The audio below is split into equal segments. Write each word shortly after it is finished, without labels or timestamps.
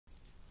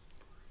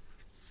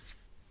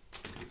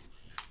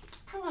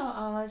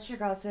It's your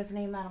girl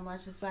Tiffany, Madam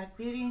Luscious Black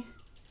Beauty.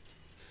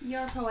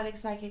 Your poetic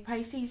psychic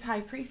Pisces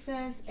High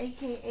Priestess,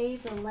 aka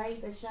the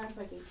light that shines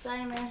like a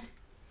diamond.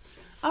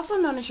 Also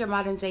known as your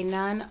modern day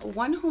nun,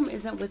 one whom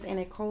isn't within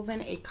a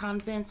coven, a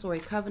convent, or a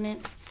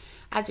covenant.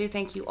 I do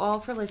thank you all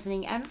for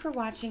listening and for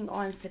watching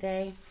on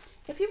today.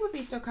 If you would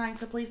be so kind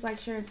to please like,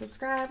 share, and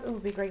subscribe, it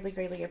would be greatly,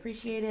 greatly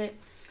appreciated.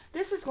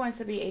 This is going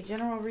to be a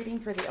general reading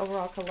for the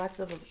overall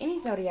collective of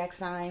any zodiac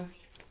sign.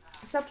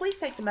 So please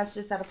take the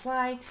messages that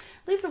apply,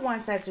 leave the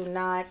ones that do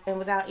not, and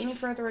without any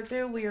further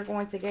ado, we are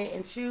going to get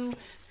into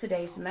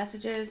today's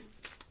messages.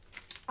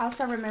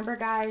 Also remember,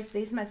 guys,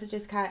 these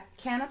messages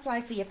can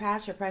apply to your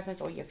past, your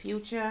present, or your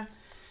future,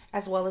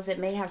 as well as it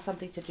may have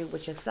something to do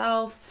with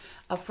yourself,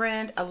 a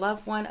friend, a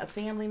loved one, a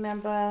family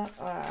member,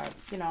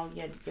 you know,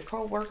 your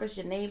co-workers,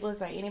 your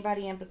neighbors, or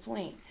anybody in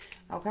between,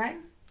 okay?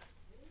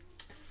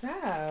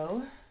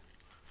 So,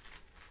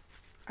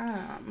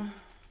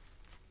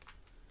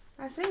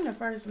 I seen the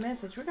first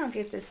message. We're going to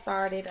get this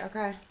started,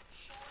 okay?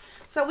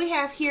 So we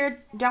have here,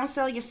 don't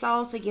sell your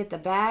soul to get the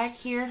bag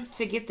here,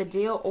 to get the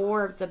deal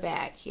or the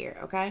bag here,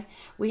 okay?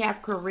 We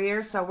have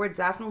career, so we're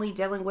definitely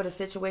dealing with a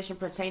situation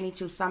pertaining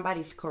to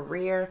somebody's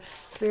career.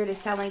 Spirit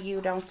is telling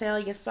you, don't sell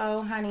your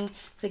soul, honey,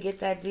 to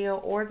get that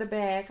deal or the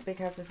bag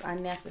because it's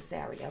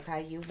unnecessary,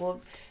 okay? You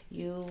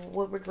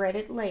will regret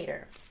it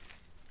later,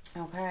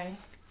 okay?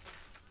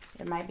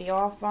 It might be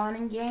all fun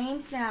and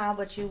games now,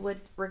 but you would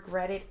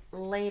regret it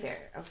later,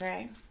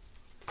 okay?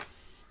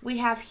 We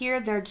have here,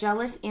 they're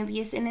jealous,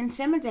 envious, and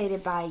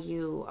intimidated by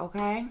you,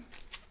 okay?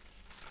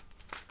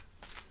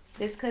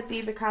 This could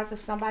be because of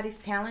somebody's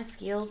talent,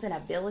 skills, and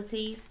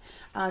abilities.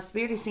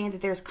 Spirit is saying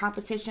that there's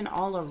competition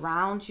all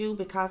around you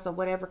because of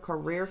whatever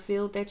career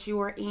field that you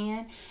are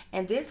in.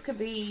 And this could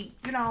be,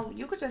 you know,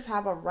 you could just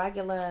have a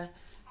regular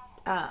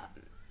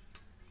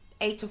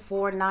 8 to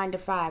 4, 9 to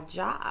 5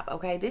 job,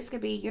 okay? This could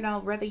be, you know,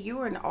 whether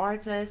you're an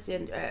artist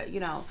and, you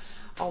know,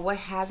 or what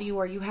have you,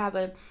 or you have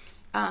a,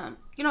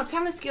 you know,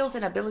 talent, skills,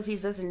 and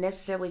abilities doesn't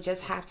necessarily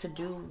just have to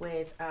do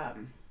with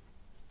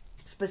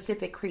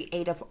specific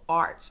creative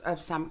arts of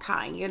some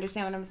kind. You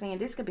understand what I'm saying?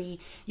 This could be,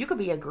 you could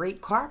be a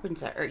great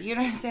carpenter. You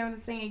understand what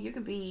I'm saying? You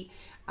could be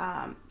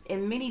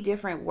in many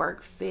different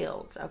work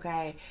fields,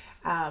 okay?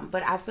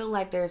 But I feel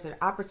like there's an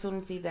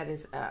opportunity that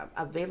is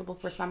available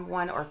for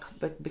someone, or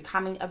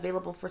becoming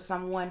available for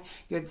someone.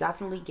 You're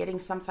definitely getting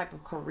some type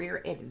of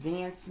career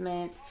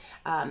advancement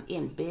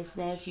in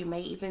business. You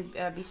may even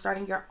be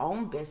starting your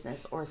own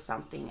business or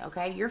something,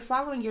 okay? You're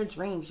following your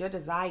dreams, your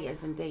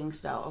desires, and things,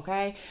 though,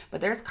 okay?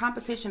 But there's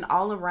competition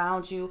all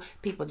around you.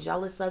 People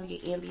jealous of you,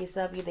 envious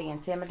of you. They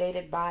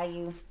intimidated by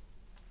you,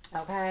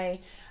 okay?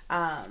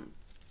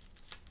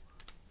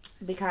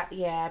 Because,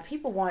 yeah,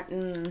 people want,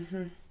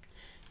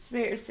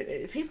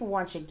 Spirit, people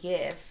want your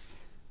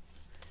gifts.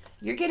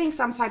 You're getting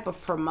some type of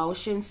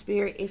promotion,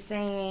 Spirit is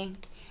saying.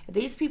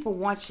 These people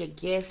want your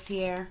gifts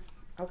here,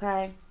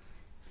 okay?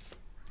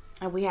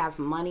 And we have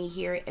money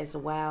here as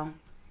well.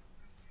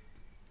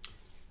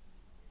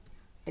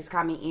 It's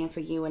coming in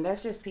for you, and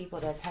that's just people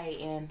that's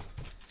hating,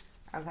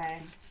 okay?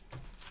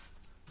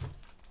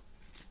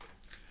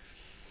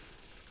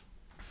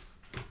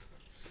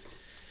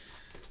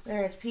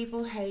 There's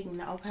people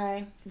hating,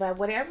 okay? But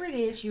whatever it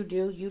is you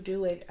do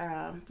it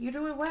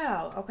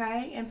well,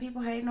 okay? And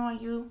people hating on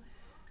you,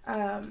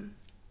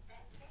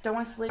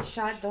 throwing slick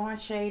shot, throwing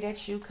shade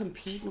at you,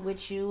 competing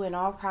with you, and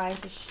all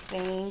kinds of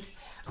things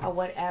or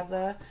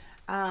whatever.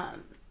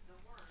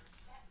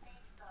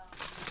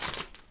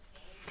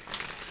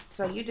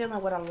 So you're dealing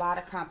with a lot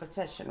of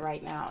competition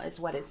right now, is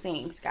what it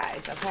seems,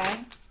 guys, okay?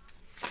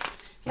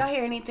 Y'all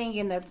hear anything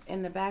in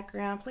the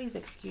background? Please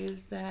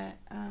excuse that.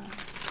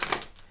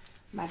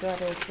 My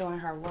daughter is doing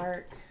her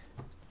work.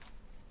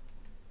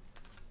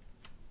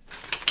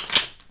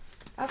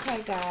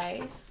 Okay,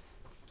 guys.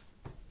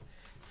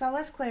 So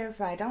let's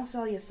clarify. Don't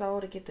sell your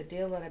soul to get the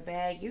deal or the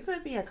bag. You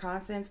could be a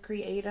content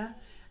creator,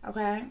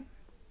 okay?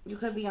 You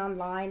could be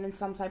online in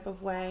some type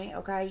of way,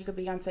 okay? You could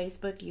be on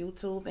Facebook,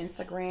 YouTube,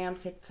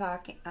 Instagram,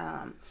 TikTok,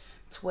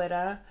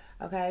 Twitter,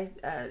 okay?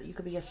 You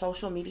could be a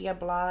social media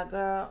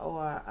blogger,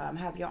 or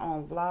have your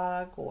own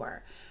vlog,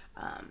 or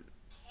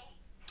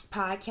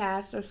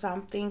podcast or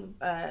something.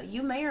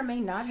 You may or may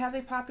not have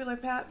a popular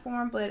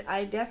platform, but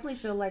I definitely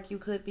feel like you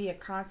could be a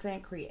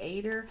content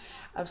creator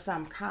of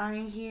some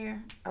kind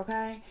here,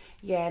 okay?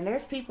 Yeah, and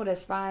there's people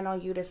that's spying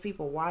on you. There's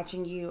people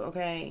watching you,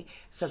 okay?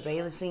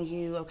 Surveillancing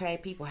you, okay?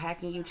 People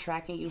hacking you,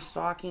 tracking you,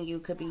 stalking you,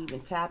 could be even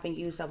tapping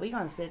you. So we're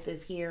going to sit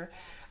this here,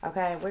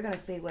 okay? We're going to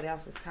see what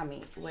else is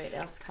coming, what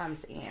else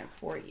comes in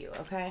for you,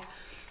 okay?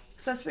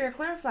 So Spirit,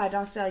 clarify,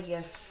 don't sell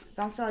your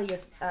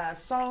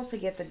soul to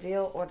get the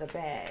deal or the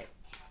bag.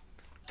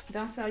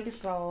 Don't sell your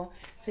soul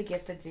to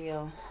get the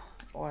deal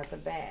or the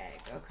bag,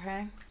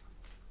 okay?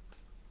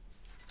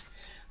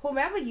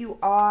 Whomever you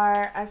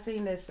are, I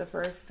seen this the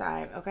first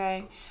time,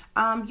 okay?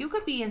 You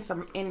could be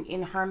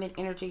in hermit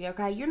energy,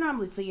 okay? You're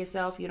normally to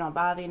yourself. You don't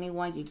bother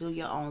anyone. You do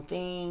your own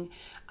thing.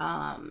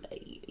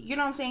 You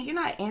know what I'm saying? You're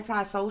not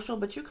antisocial,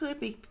 but you could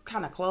be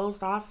kind of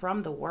closed off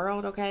from the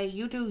world, okay?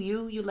 You do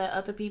you. You let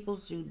other people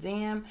do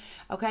them,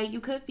 okay? You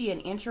could be an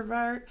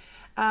introvert.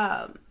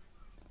 Um,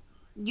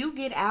 you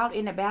get out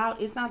and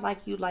about. It's not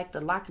like you like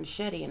the lock and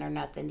shut in or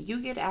nothing.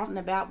 You get out and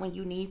about when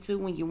you need to,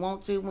 when you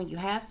want to, when you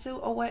have to,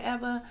 or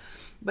whatever.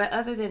 But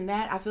other than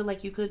that, I feel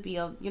like you could be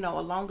a,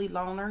 a lonely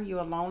loner. You're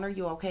a loner.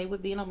 You're okay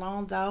with being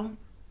alone though.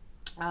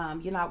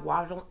 You're not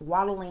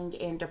wallowing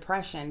in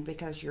depression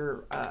because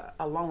you're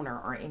a loner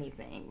or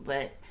anything.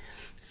 But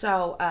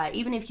so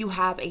even if you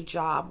have a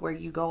job where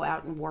you go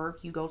out and work,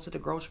 you go to the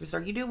grocery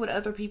store, you do what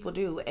other people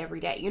do every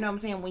day. You know what I'm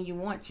saying? When you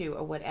want to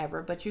or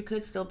whatever. But you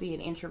could still be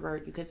an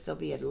introvert. You could still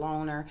be a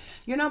loner.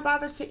 You're not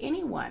bothered to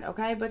anyone,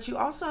 okay? But you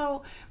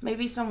also may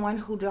be someone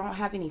who don't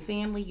have any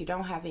family. You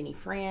don't have any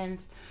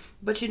friends.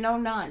 But you know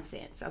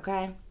nonsense,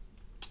 okay?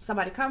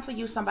 Somebody come for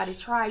you, somebody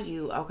try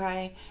you,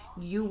 okay?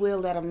 You will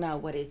let them know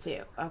what it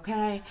is,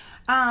 okay?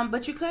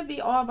 But you could be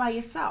all by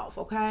yourself,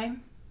 okay?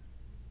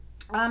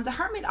 The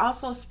hermit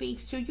also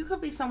speaks to, you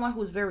could be someone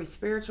who's very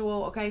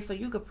spiritual, okay? So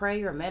you could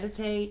pray or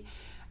meditate,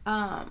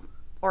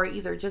 or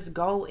either just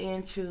go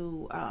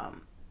into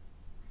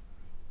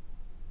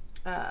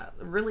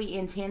really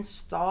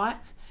intense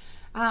thought.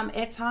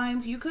 At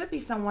times, you could be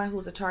someone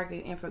who's a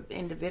target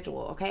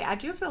individual, okay? I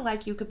do feel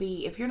like you could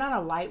be, if you're not a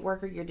light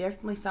worker, you're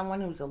definitely someone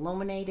who's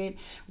illuminated,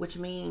 which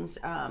means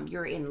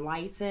you're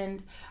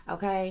enlightened,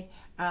 okay?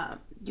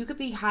 You could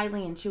be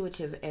highly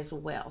intuitive as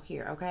well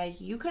here, okay?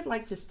 You could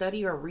like to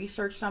study or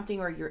research something,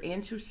 or you're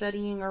into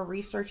studying or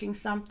researching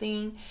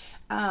something.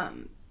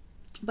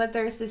 But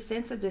there's this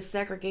sense of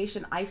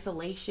desegregation,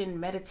 isolation,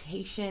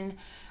 meditation,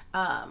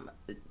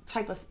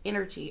 type of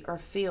energy or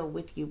feel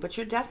with you, but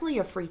you're definitely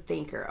a free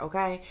thinker,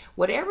 okay?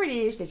 Whatever it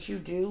is that you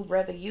do,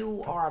 whether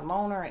you are a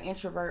loner, an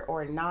introvert,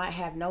 or not,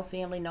 have no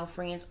family, no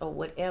friends, or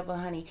whatever,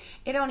 honey,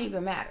 it don't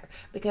even matter,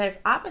 because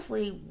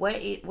obviously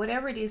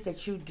whatever it is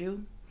that you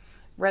do,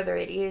 whether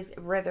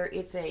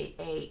it's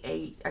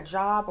a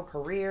job, a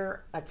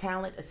career, a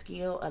talent, a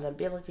skill, an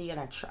ability,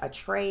 and a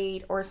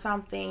trade or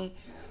something,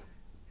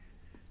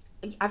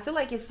 I feel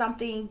like it's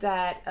something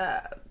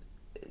that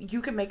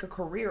you can make a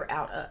career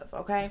out of,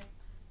 okay?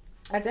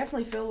 I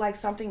definitely feel like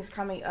something's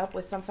coming up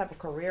with some type of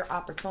career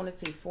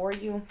opportunity for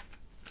you,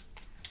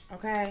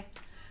 okay?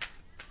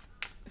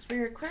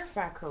 Spirit,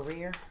 clarify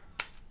career.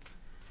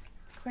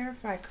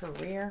 Clarify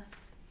career.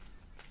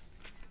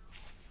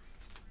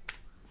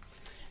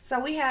 So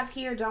we have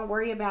here, don't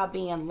worry about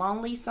being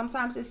lonely.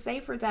 Sometimes it's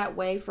safer that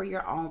way for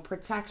your own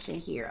protection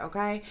here,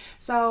 okay?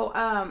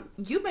 So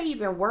you may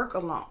even work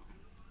alone,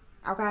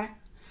 okay?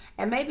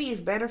 And maybe it's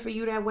better for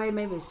you that way.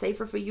 Maybe it's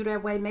safer for you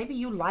that way. Maybe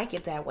you like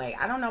it that way.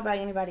 I don't know about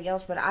anybody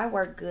else, but I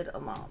work good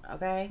alone,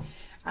 okay?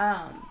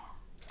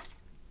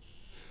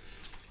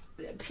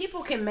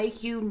 People can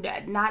make you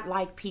not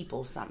like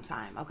people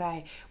sometime,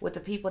 okay? With the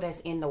people that's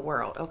in the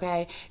world,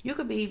 okay? You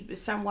could be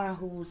someone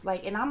who's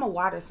like, and I'm a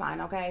water sign,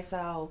 okay?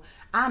 So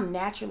I'm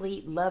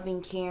naturally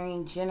loving,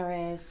 caring,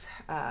 generous,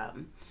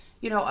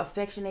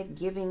 affectionate,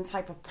 giving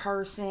type of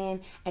person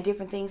and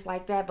different things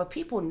like that. But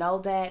people know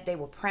that. They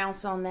will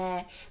pounce on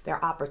that.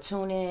 They're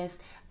opportunists.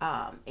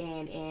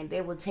 And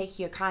they will take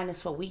your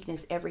kindness for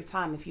weakness every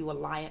time if you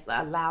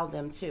allow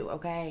them to,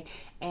 okay?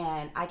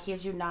 And I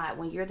kid you not,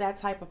 when you're that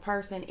type of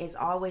person, it's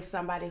always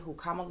somebody who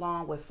come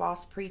along with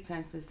false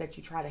pretenses that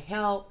you try to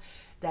help,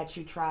 that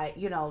you try,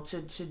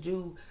 to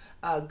do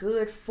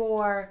good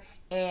for,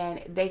 and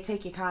they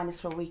take your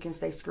kindness for weakness.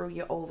 They screw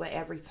you over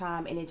every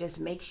time, and it just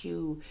makes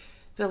you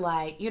feel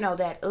like,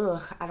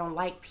 I don't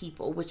like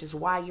people, which is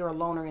why you're a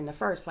loner in the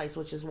first place,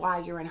 which is why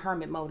you're in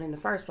hermit mode in the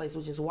first place,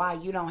 which is why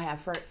you don't have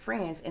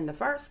friends in the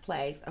first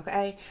place,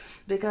 okay?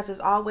 Because it's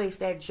always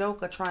that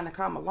joker trying to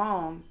come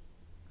along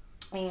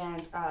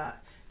and,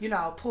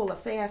 pull a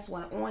fast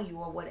one on you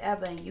or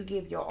whatever, and you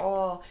give your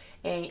all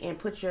and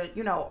put your,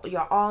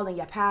 your all and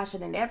your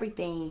passion and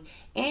everything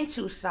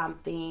into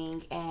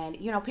something, and,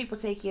 people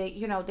take you,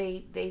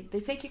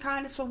 they take your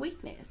kindness for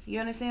weakness. You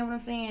understand what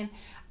I'm saying?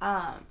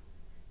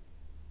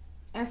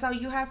 And so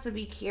you have to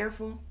be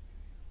careful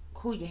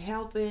who you're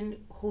helping,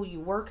 who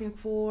you're working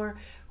for,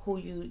 who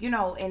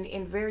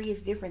in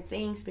various different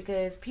things,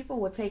 because people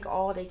will take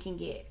all they can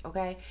get,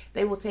 okay?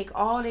 They will take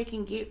all they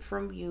can get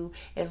from you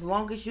as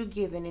long as you're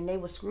giving, and they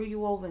will screw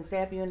you over and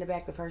stab you in the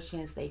back the first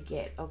chance they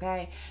get,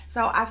 okay?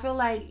 So I feel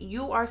like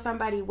you are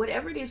somebody,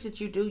 whatever it is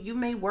that you do, you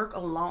may work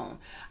alone,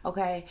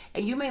 okay?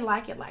 And you may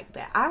like it like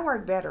that. I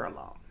work better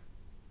alone,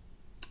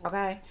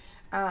 okay?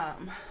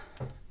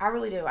 I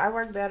really do. I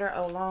work better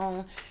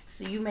alone.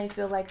 So you may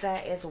feel like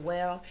that as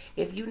well.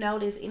 If you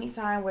notice,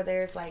 anytime where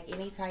there's like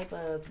any type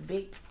of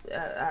big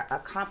a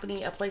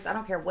company, a place, I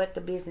don't care what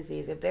the business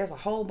is, if there's a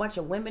whole bunch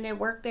of women that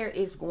work there,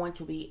 it's going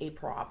to be a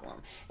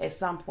problem at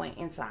some point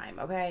in time,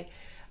 okay?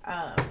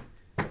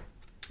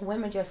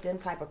 Women just them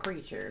type of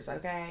creatures,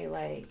 okay?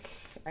 Like,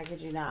 I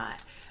kid you not.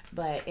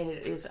 but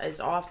it is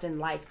often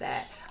like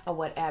that or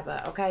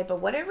whatever. Okay, but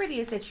whatever it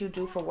is that you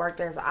do for work,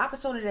 there's an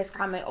opportunity that's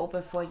coming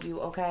open for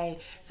you. Okay,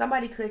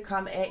 somebody could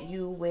come at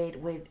you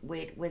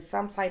with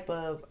some type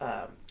of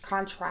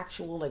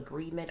contractual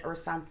agreement or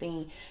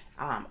something,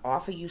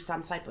 offer you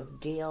some type of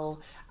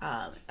deal,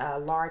 a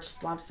large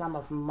lump sum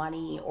of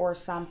money or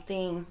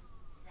something.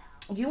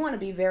 You want to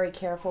be very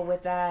careful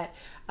with that,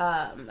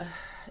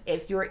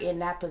 if you're in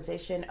that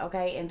position.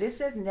 Okay, and this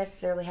doesn't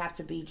necessarily have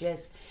to be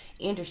just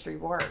industry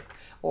work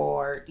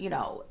or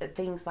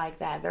things like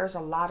that. There's a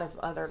lot of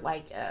other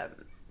like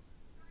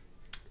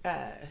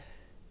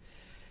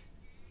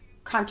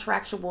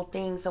contractual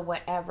things or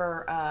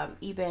whatever,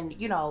 even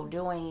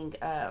doing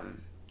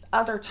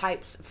other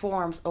types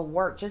forms of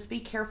work. Just be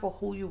careful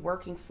who you're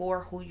working for,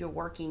 who you're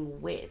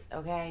working with.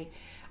 Okay,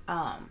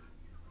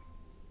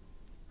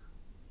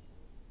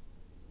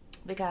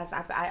 because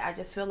I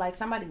just feel like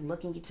somebody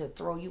looking to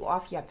throw you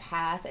off your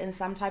path in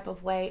some type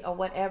of way or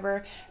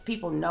whatever.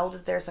 People know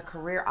that there's a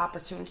career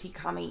opportunity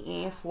coming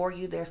in for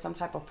you. There's some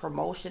type of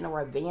promotion or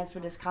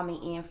advancement that's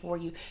coming in for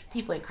you.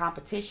 People in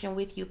competition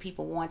with you.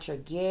 People want your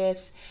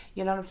gifts.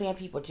 You know what I'm saying?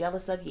 People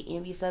jealous of you,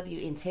 envious of you,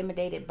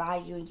 intimidated by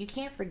you. And you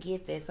can't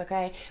forget this,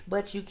 okay?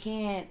 But you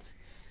can't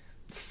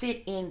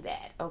sit in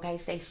that, okay?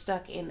 Stay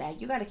stuck in that.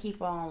 You got to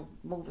keep on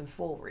moving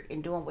forward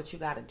and doing what you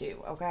got to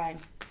do, okay?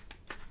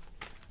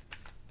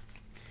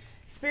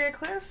 Spirit,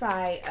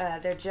 clarify,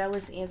 they're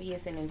jealous,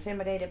 envious, and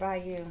intimidated by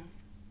you.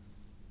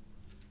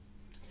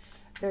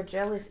 They're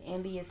jealous,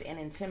 envious, and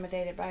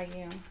intimidated by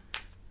you.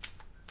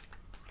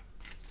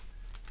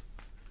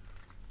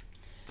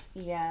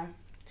 Yeah.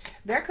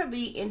 There could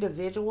be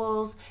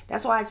individuals.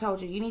 That's why I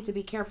told you, you need to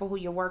be careful who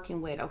you're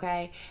working with,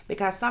 okay?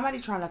 Because somebody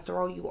trying to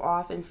throw you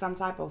off in some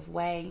type of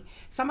way.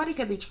 Somebody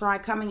could be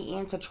coming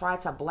in to try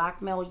to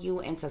blackmail you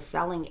into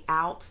selling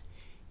out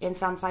in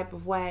some type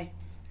of way.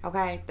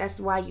 Okay, that's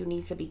why you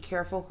need to be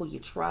careful who you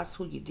trust,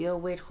 who you deal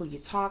with, who you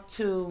talk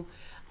to,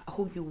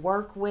 who you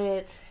work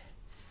with.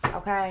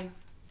 Okay,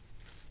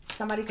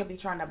 somebody could be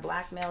trying to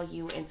blackmail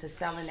you into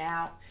selling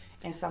out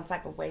in some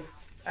type of way,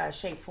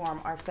 shape, form,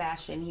 or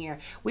fashion here.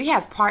 We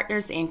have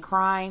partners in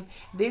crime.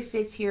 This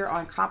sits here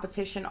on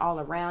competition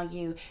all around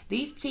you.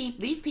 These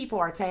people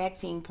are tag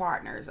team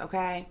partners,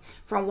 okay?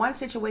 From one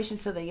situation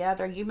to the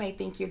other, you may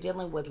think you're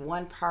dealing with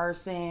one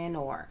person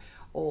or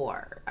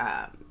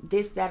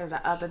this, that, or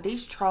the other.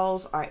 These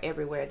trolls are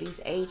everywhere.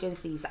 These agents,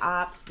 these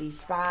ops, these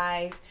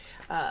spies,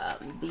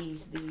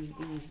 these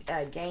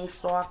gang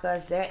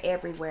stalkers, they're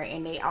everywhere,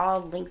 and they all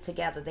link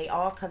together. They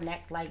all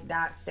connect like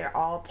dots. They're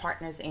all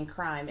partners in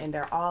crime, and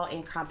they're all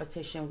in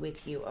competition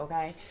with you,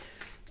 okay?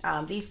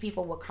 These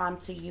people will come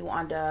to you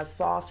under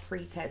false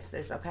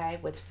pretenses, okay,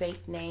 with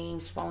fake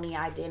names, phony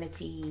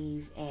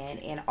identities,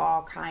 and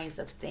all kinds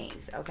of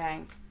things,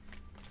 okay?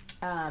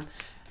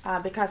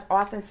 Because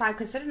oftentimes,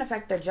 considering the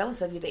fact they're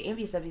jealous of you, they're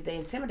envious of you, they're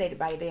intimidated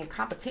by you, they're in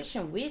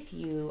competition with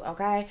you,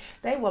 okay?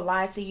 They will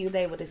lie to you,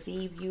 they will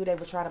deceive you, they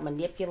will try to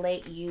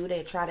manipulate you,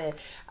 they'll try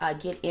to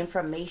get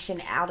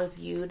information out of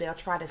you, they'll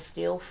try to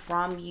steal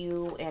from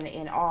you,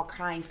 and all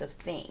kinds of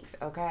things,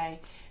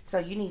 okay? So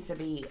you need to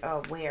be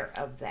aware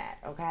of that,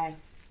 okay?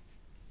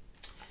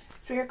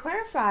 Spirit,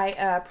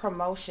 clarify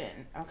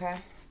promotion, okay?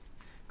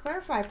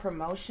 Clarify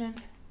promotion.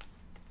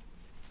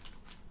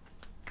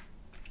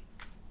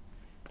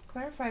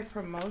 Clarify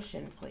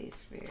promotion, please,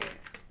 Spirit.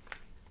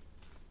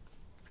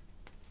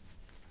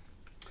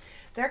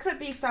 There could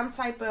be some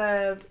type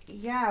of,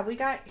 yeah, we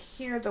got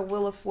here the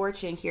Wheel of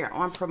Fortune here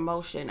on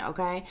promotion,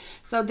 okay?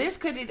 So this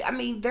could, I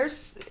mean,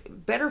 there's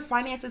better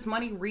finances,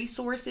 money,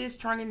 resources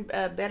turning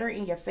better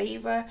in your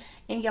favor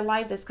in your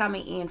life that's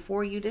coming in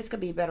for you. This could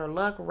be better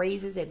luck,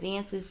 raises,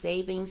 advances,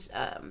 savings,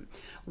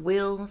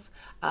 wills,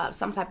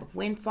 some type of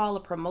windfall,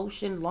 a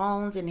promotion,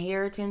 loans,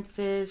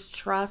 inheritances,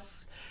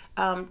 trusts.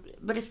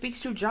 But it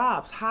speaks to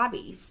jobs,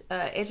 hobbies,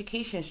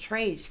 educations,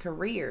 trades,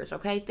 careers,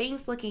 okay?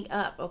 Things looking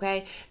up,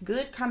 okay?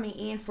 Good coming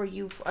in for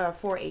you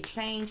for a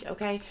change,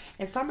 okay?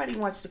 And somebody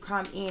wants to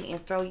come in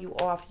and throw you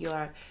off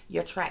your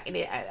track. And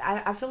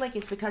I feel like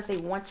it's because they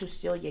want to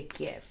steal your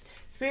gifts.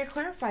 Spirit,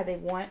 clarify, they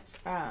want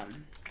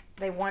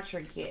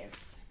your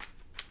gifts.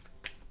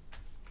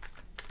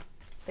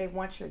 They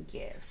want your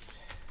gifts.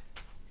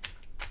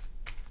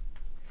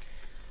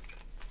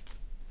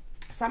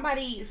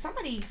 Somebody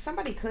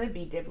could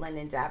be dibbling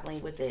and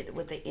dabbling with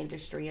the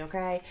industry,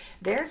 okay?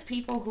 There's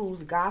people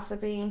who's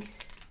gossiping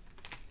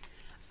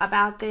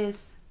about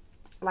this,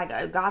 like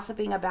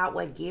gossiping about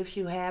what gifts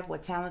you have,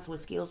 what talents,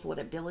 what skills, what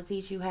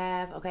abilities you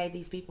have, okay?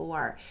 These people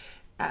are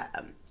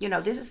you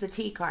know, this is the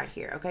T card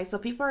here, okay? So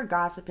people are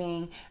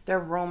gossiping, they're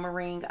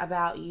rumoring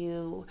about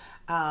you.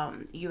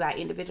 You got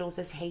individuals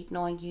that's hating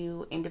on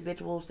you,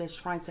 individuals that's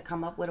trying to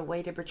come up with a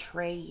way to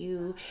betray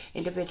you,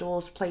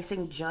 individuals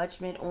placing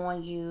judgment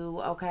on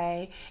you,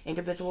 okay?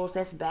 Individuals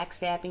that's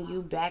backstabbing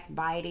you,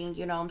 backbiting,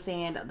 you know what I'm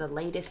saying? The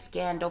latest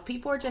scandal.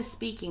 People are just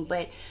speaking,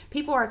 but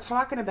people are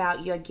talking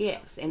about your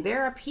gifts. And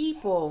there are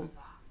people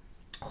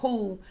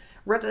who,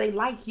 whether they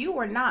like you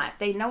or not,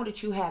 they know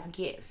that you have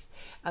gifts,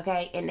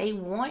 okay? And they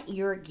want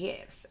your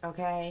gifts,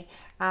 okay?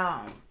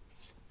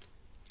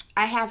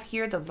 I have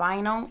here the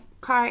vinyl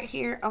card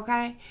here,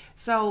 okay?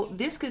 So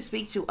this could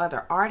speak to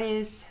other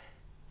artists,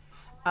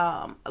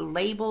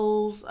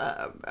 labels,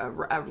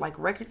 like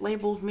record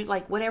labels,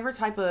 like whatever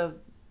type of,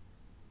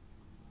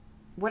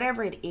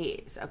 whatever it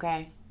is,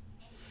 okay?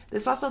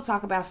 This also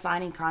talk about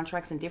signing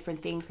contracts and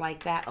different things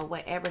like that or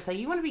whatever. So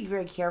you want to be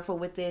very careful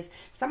with this.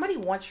 Somebody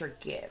wants your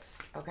gifts,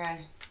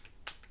 okay?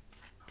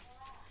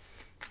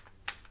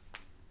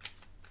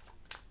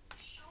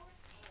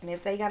 And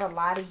if they got to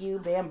lie to you,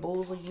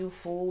 bamboozle you,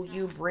 fool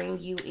you, bring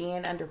you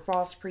in under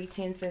false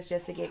pretenses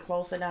just to get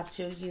close enough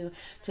to you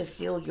to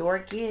steal your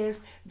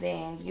gifts,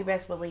 then you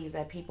best believe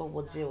that people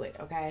will do it,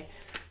 okay?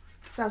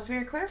 So,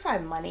 Spirit, clarify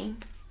money.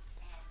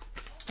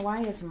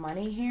 Why is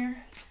money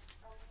here?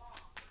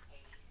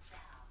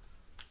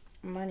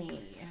 Money.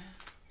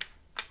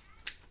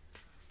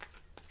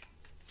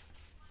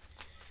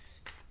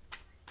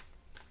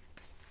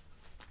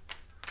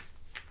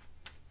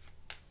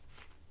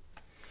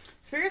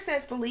 Spirit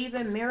says believe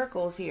in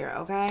miracles here,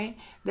 okay?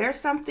 There's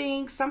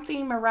something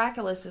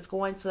miraculous is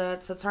going to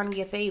turn in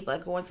your favor,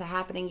 going to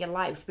happen in your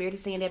life. Spirit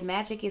is saying that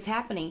magic is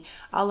happening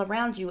all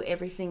around you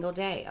every single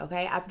day,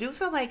 okay? I do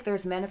feel like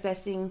there's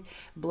manifesting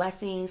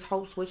blessings,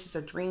 hopes, wishes,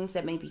 or dreams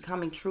that may be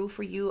coming true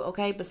for you,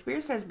 okay? But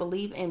Spirit says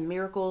believe in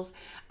miracles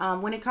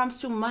when it comes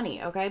to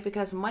money, okay?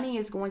 Because money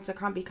is going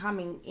to be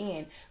coming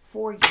in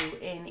for you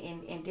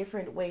in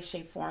different ways,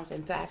 shape, forms,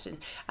 and fashion.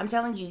 I'm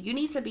telling you, you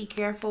need to be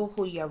careful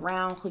who you're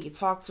around, who you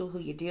talk to, who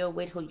you deal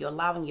with, who you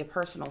allow in your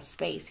personal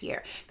space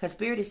here. Because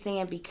Spirit is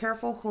saying be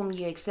careful whom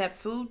you accept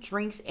food,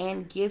 drinks,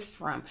 and gifts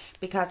from,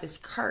 because it's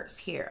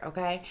cursed here,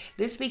 okay?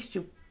 This speaks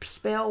to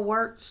spell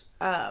works,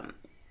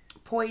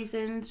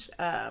 poisons,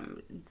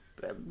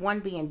 one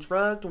being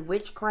drugged,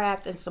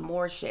 witchcraft, and some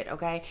more shit,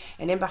 okay?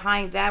 And then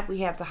behind that, we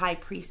have the high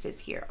priestess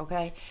here,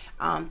 okay?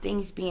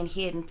 Things being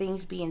hidden,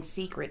 things being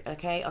secret,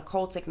 okay?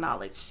 Occultic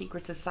knowledge,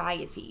 secret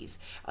societies,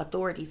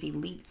 authorities,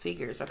 elite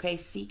figures, okay?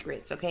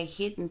 Secrets, okay?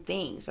 Hidden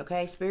things,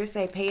 okay? Spirit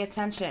say pay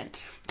attention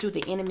to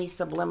the enemy's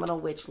subliminal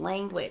witch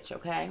language,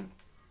 okay?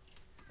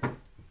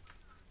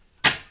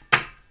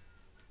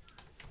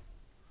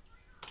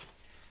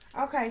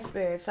 Okay,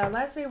 Spirit, so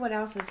let's see what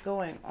else is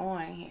going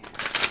on here.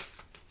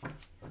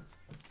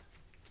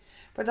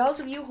 For those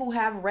of you who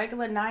have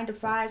regular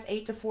 9-to-5s,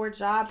 8-to-4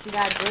 jobs, you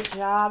got good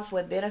jobs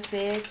with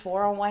benefits,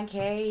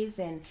 401ks,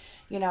 and,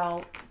 you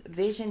know,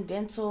 vision,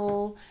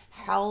 dental,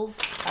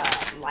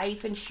 health,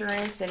 life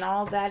insurance, and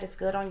all that is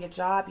good on your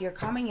job. You're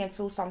coming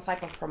into some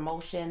type of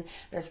promotion.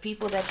 There's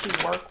people that you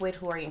work with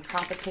who are in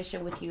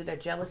competition with you. They're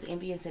jealous,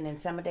 envious, and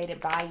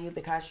intimidated by you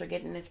because you're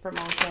getting this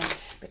promotion,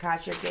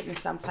 because you're getting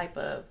some type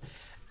of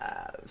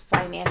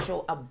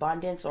financial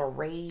abundance or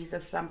raise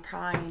of some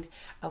kind,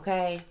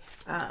 okay?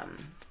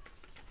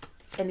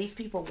 And these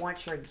people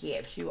want your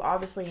gifts. You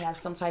obviously have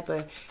some type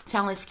of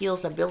talent,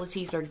 skills,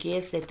 abilities, or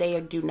gifts that they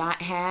do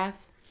not have.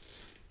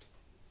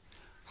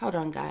 Hold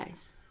on,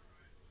 guys.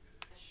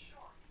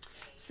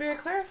 Spirit,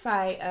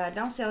 clarify.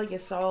 Don't sell your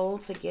soul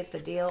to get the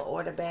deal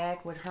or the bag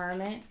with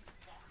Hermit.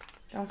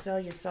 Don't sell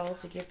your soul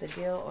to get the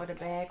deal or the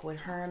bag with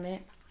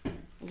Hermit.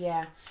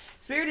 Yeah.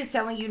 Spirit is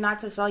telling you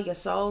not to sell your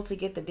soul to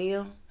get the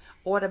deal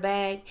or the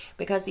bag,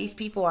 because these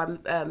people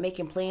are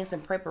making plans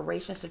and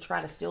preparations to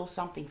try to steal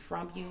something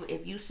from you.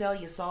 If you sell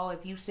your soul,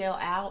 if you sell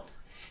out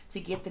to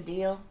get the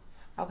deal,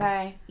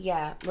 okay,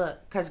 yeah, look,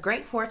 because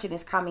great fortune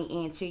is coming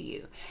into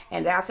you,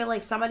 and I feel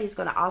like somebody's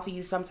going to offer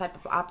you some type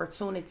of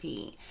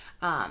opportunity,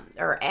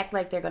 or act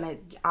like they're going to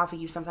offer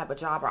you some type of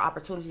job or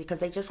opportunity, because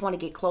they just want to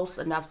get close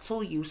enough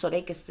to you so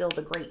they can steal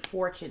the great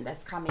fortune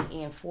that's coming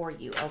in for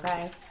you,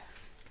 okay?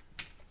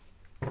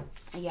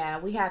 Yeah,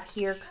 we have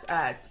here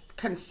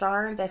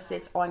concern that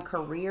sits on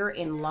career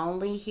and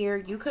lonely here.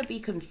 You could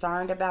be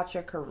concerned about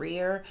your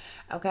career,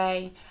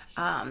 okay,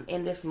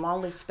 in this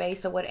lonely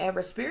space or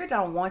whatever. Spirit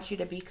don't want you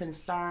to be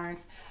concerned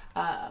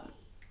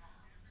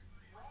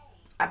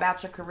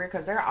about your career,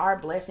 because there are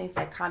blessings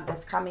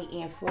that's coming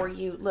in for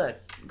you. Look,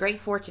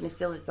 great fortune is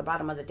still at the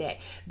bottom of the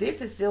deck.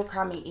 This is still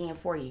coming in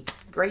for you.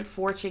 Great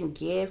fortune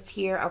gift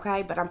here,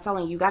 okay? But I'm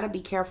telling you, you got to be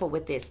careful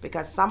with this,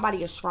 because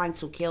somebody is trying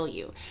to kill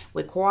you.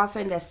 With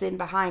Coffin that's sitting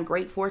behind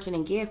great fortune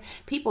and gift,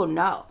 people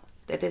know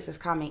that this is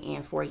coming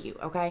in for you,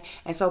 okay?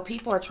 And so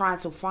people are trying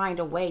to find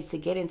a way to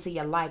get into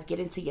your life, get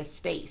into your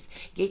space,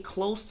 get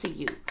close to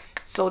you,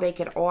 so they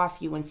could off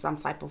you in some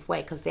type of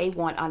way, because they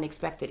want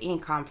unexpected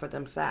income for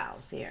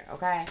themselves here,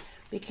 okay?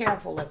 Be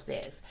careful of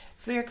this.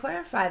 Spirit,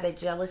 clarify that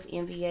jealous,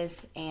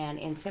 envious, and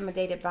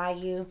intimidated by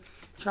you,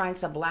 trying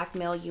to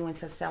blackmail you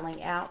into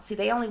selling out. See,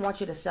 they only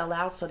want you to sell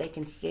out so they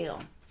can steal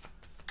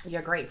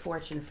your great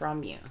fortune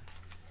from you.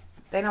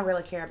 They don't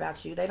really care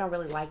about you. They don't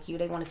really like you.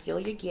 They want to steal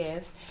your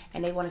gifts,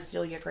 and they want to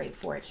steal your great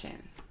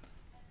fortune.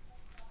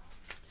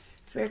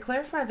 Spirit,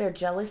 clarify they're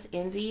jealous,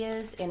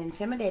 envious, and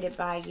intimidated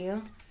by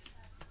you,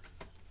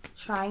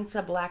 trying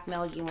to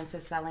blackmail you into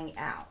selling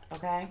out,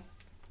 okay?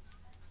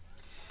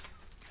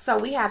 So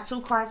we have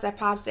two cards that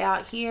pops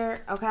out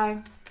here,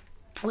 okay?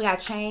 We got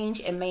change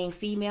and main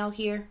female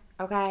here,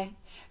 okay?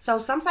 So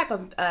some type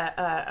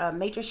of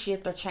major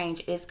shift or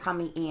change is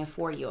coming in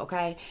for you,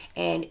 okay?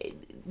 And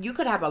you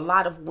could have a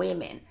lot of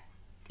women.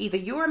 Either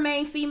you're a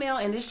main female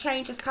and this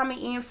change is coming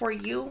in for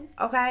you,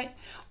 okay?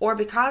 Or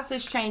because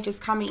this change is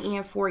coming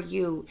in for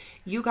you,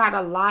 you got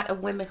a lot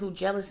of women who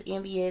jealous,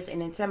 envious,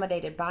 and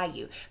intimidated by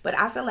you. But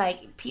I feel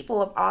like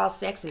people of all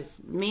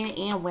sexes, men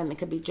and women,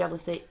 could be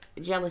jealous,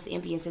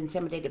 envious,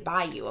 intimidated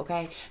by you,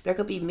 okay? There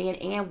could be men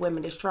and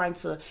women that's trying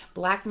to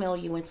blackmail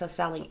you into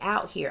selling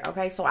out here,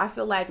 okay? So I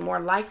feel like more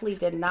likely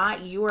than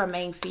not, you're a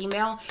main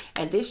female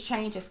and this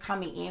change is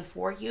coming in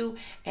for you,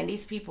 and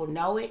these people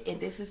know it, and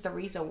this is the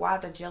reason why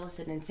they're jealous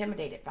and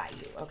intimidated by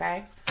you,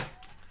 okay?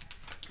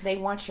 They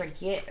want your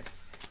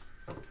gifts.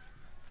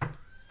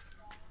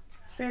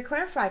 Spirit,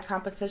 clarify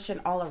competition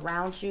all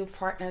around you,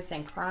 partners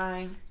in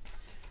crime.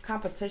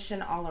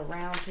 Competition all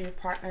around you,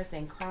 partners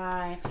in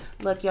crime.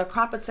 Look, your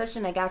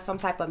competition, they got some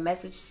type of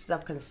message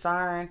of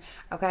concern,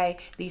 okay?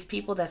 These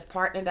people that's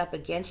partnered up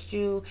against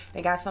you,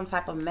 they got some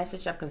type of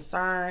message of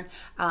concern,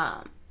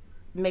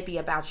 maybe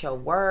about your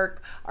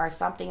work or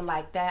something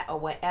like that or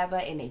whatever,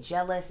 and they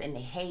jealous and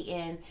they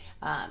hating,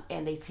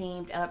 and they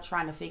teamed up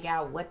trying to figure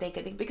out what they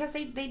could, because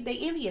they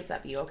envious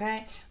of you,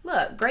 okay?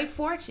 Look, great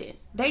fortune.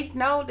 They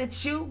know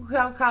that you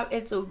gonna come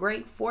into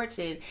great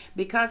fortune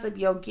because of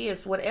your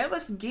gifts.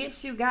 Whatever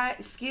gifts you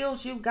got,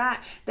 skills you got,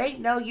 they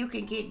know you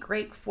can get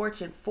great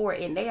fortune for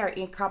it, and they are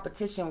in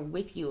competition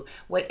with you.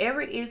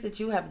 Whatever it is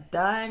that you have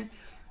done,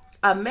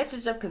 a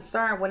message of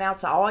concern went out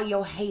to all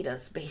your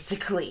haters,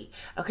 basically,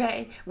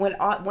 okay? Went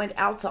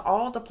out to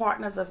all the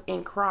partners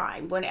in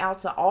crime, went out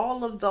to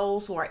all of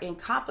those who are in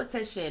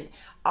competition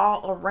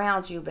all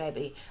around you,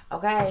 baby,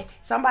 okay?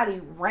 Somebody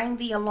rang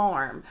the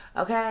alarm,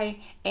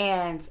 okay?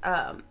 And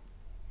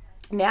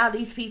now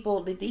these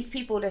people that's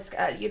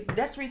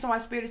the reason why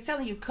Spirit is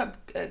telling you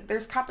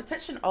there's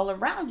competition all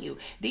around you.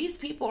 These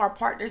people are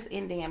partners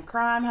in damn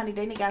crime, honey.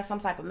 They got some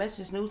type of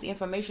message, news,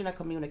 information, or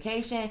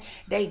communication.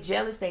 They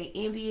jealous, they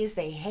envious,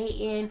 they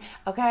hating,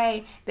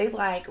 okay? They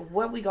like,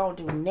 what we gonna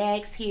do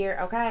next here,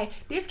 okay?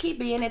 This keep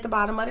being at the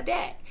bottom of the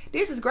deck.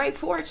 This is great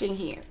fortune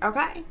here,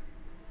 okay?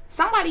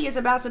 Somebody is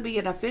about to be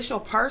an official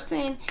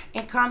person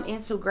and come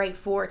into great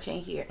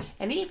fortune here,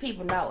 and these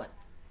people know it.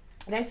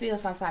 They feel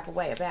some type of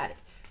way about it.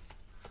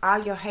 All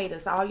your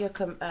haters, all your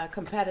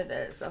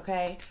competitors,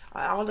 okay?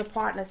 All the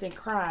partners in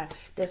crime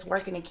that's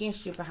working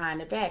against you behind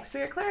the back.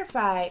 Spirit,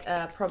 clarify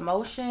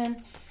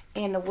promotion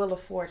and the Wheel of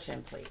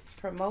Fortune, please.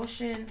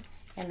 Promotion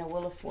and the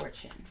Wheel of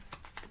Fortune.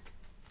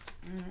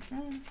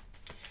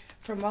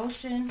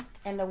 Promotion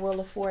and the Wheel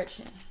of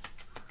Fortune.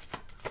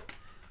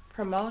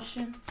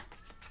 Promotion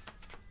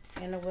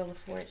and the Wheel of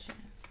Fortune.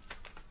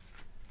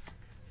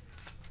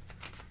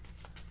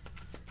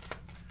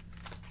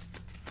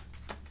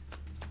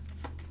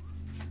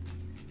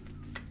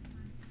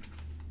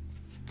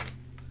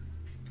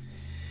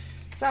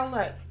 So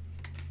look,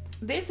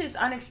 this is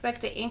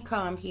unexpected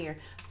income here.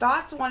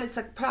 Thoughts wanted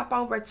to pop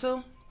over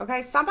too.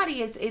 Okay, somebody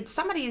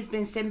has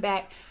been sitting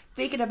back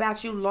thinking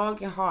about you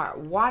long and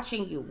hard,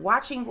 watching you,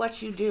 watching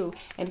what you do,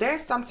 and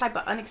there's some type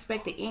of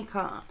unexpected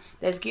income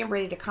that's getting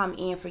ready to come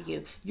in for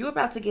you. You're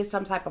about to get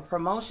some type of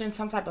promotion,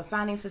 some type of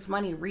finances,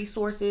 money,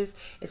 resources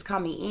is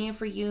coming in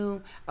for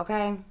you.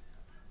 Okay,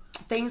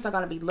 things are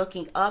going to be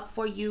looking up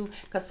for you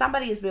because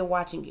somebody has been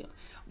watching you,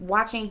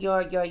 watching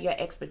your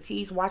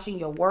expertise, watching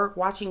your work,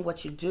 watching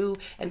what you do,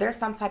 and there's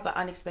some type of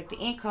unexpected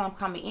income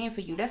coming in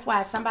for you. That's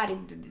why somebody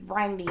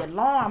rang the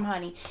alarm,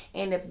 honey.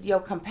 And your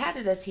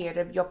competitors here,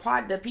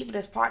 the people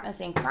that's partners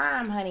in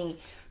crime, honey,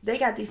 they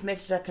got these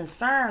messages of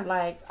concern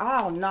like,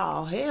 oh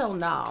no, hell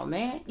no,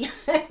 man.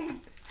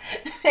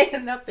 They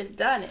done up and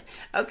done it,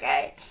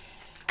 okay?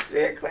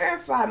 Spirit,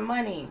 clarify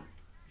money.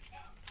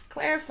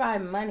 Clarify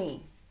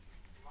money.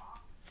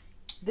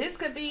 This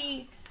could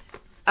be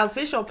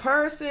official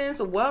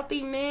persons,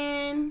 wealthy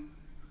men.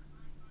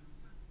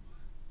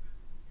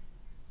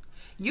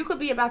 You could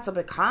be about to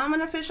become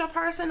an official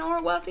person or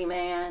a wealthy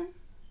man.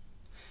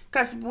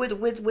 Because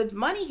with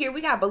money here,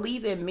 we got to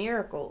believe in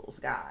miracles,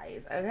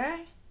 guys.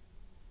 Okay?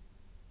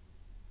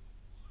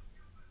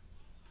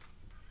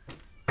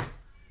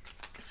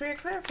 Spirit,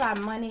 clarify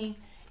money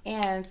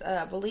and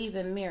believe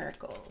in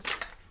miracles.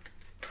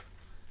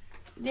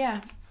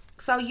 Yeah.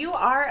 So you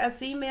are a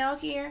female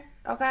here.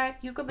 Okay,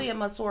 you could be a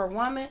mature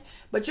woman,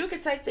 but you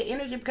could take the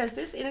energy, because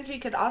this energy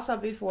could also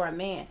be for a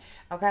man.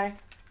 Okay,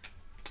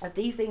 if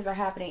these things are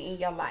happening in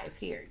your life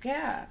here,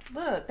 yeah,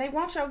 look, they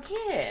want your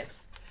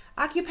gifts,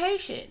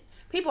 occupation.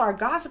 People are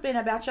gossiping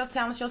about your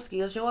talents, your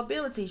skills, your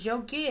abilities, your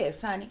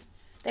gifts, honey.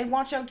 They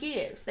want your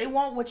gifts. They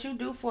want what you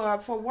do for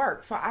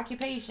work, for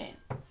occupation.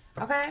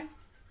 Okay,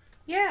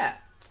 yeah.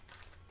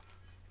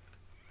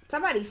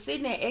 Somebody's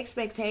sitting at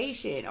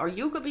expectation, or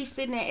you could be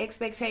sitting at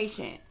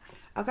expectation.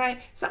 Okay,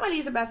 somebody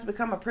is about to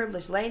become a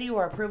privileged lady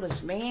or a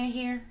privileged man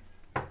here.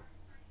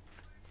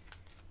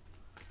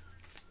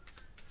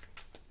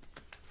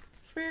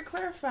 Spirit,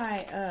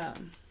 clarify.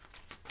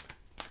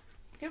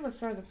 Give us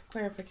further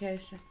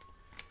clarification.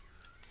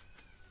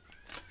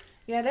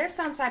 Yeah, there's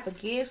some type of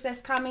gifts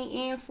that's coming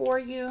in for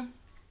you.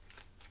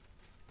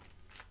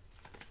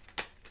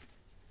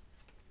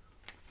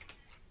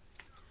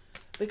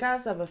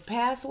 because of a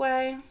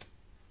pathway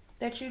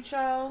that you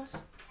chose,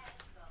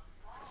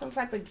 some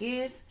type of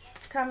gift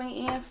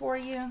coming in for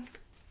you.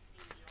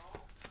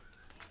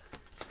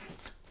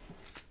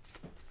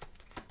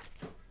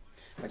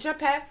 But your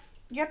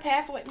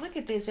pathway, look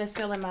at this, just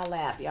filling my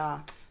lap,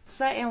 y'all.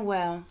 Sudden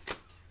wealth.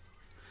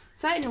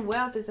 Sudden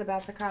wealth is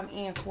about to come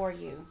in for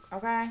you,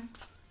 okay?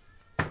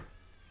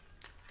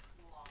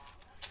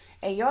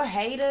 And your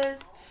haters,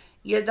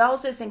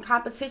 those that's in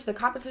competition, the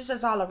competition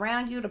is all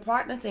around you, the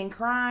partners in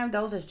crime,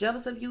 those that's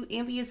jealous of you,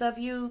 envious of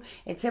you,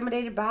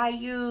 intimidated by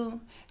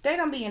you, they're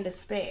going to be in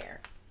despair.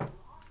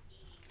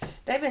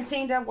 They've been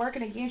teamed up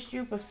working against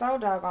you for so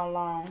doggone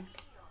long.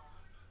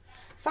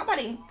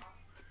 Somebody,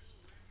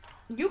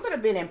 you could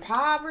have been in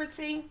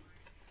poverty.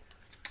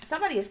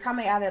 Somebody is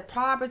coming out of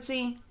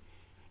poverty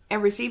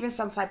and receiving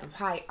some type of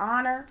high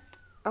honor,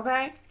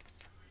 okay?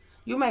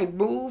 You may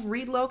move,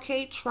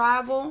 relocate,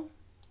 travel,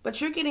 but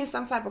you're getting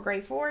some type of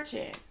great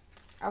fortune,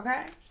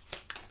 okay?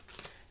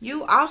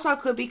 You also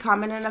could be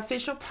becoming an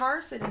official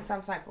person in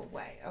some type of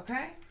way,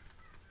 okay?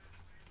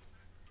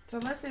 So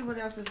let's see what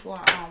else is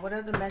going on. What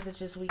other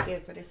messages we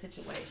get for this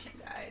situation,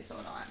 guys?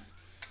 Hold on.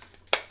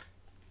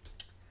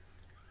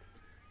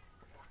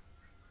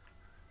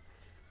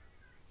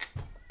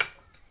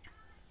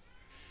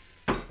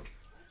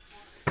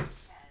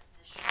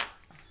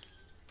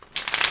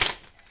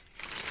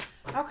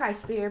 Okay,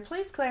 Spirit,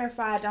 please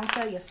clarify. Don't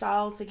sell your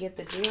soul to get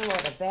the deal or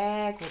the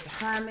bag with the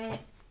Hermit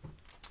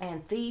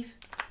and Thief.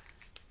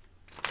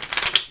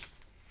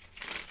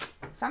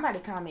 Somebody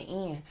coming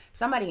in.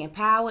 Somebody in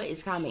power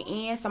is coming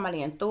in.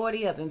 Somebody in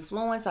authority, of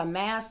influence, a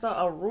master,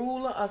 a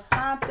ruler, or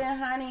something,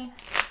 honey.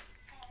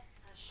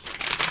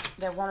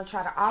 They want to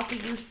try to offer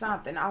you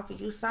something. Offer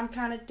you some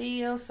kind of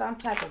deal, some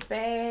type of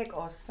bag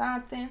or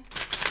something.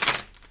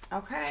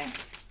 Okay.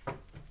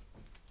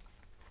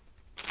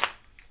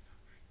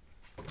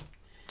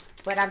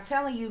 But I'm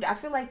telling you, I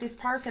feel like this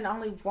person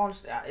only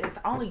wants, is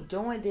only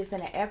doing this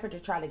in an effort to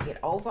try to get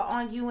over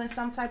on you in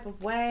some type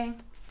of way.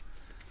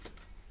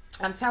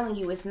 I'm telling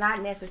you, it's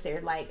not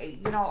necessary. Like,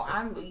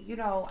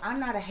 I'm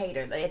not a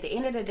hater. At the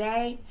end of the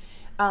day,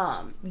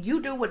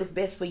 you do what is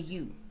best for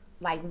you.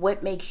 Like,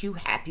 what makes you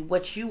happy,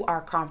 what you are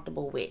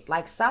comfortable with.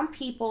 Like, some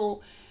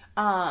people,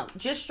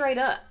 just straight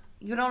up,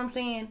 you know what I'm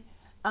saying?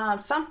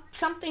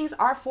 Some things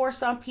are for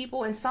some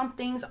people and some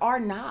things are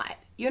not.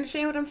 You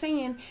understand what I'm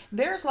saying?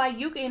 There's like,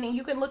 you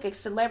can look at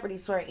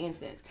celebrities, for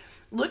instance.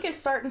 Look at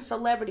certain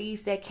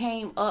celebrities that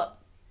came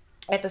up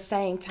at the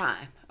same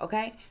time,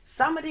 okay?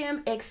 Some of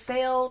them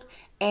excelled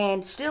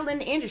and still in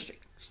the industry.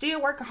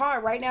 Still working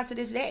hard right now to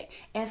this day.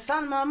 And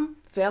some of them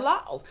fell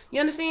off. You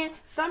understand?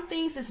 Some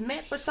things is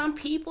meant for some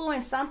people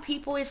and some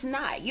people it's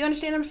not. You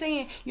understand what I'm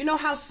saying? You know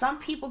how some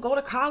people go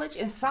to college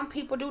and some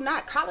people do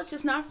not. College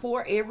is not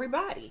for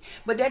everybody.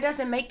 But that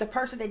doesn't make the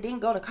person that didn't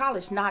go to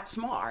college not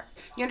smart.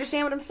 You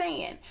understand what I'm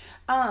saying?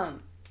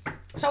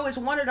 So it's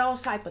one of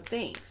those type of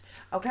things.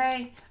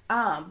 Okay?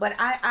 But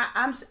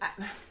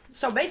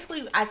so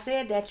basically I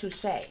said that to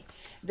say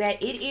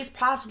that it is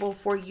possible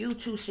for you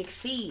to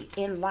succeed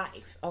in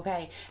life,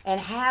 okay,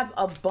 and have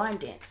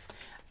abundance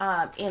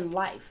in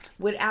life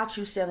without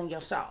you selling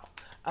your soul,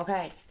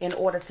 okay, in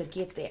order to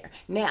get there.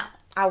 Now,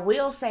 I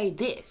will say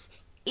this.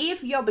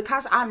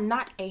 Because I'm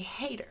not a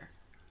hater,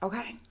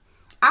 okay,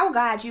 I'll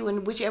guide you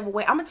in whichever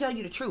way. I'm going to tell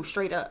you the truth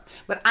straight up,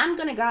 but I'm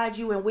going to guide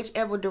you in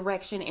whichever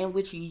direction in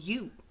which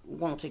you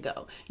want to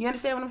go. You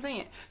understand what I'm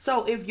saying?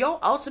 So if your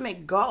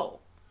ultimate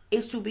goal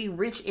is to be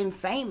rich and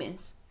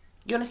famous,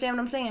 you understand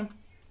what I'm saying?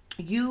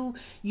 You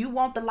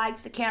want the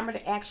lights, the camera,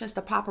 the actions,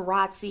 the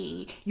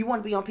paparazzi. You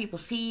want to be on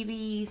people's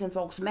TVs and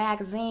folks'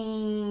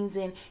 magazines.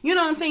 And you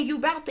know what I'm saying? You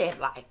about that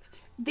life.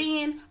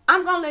 Then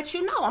I'm going to let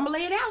you know. I'm going to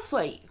lay it out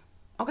for you.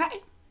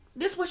 Okay?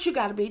 This is what you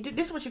got to be.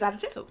 This is what you got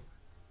to do.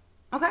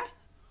 Okay?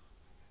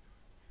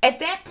 At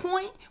that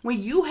point,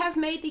 when you have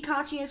made the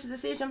conscientious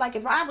decision, like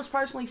if I was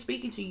personally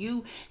speaking to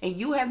you and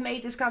you have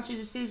made this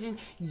conscientious decision,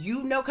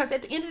 you know, because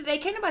at the end of the day,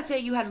 can't nobody tell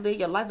you how to live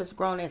your life as a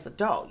grown as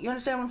adult. You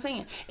understand what I'm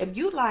saying? If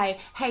you like,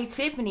 hey,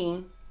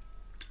 Tiffany,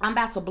 I'm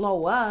about to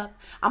blow up.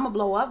 I'm going to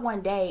blow up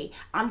one day.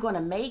 I'm going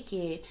to make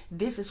it.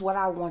 This is what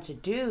I want to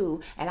do.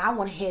 And I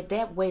want to head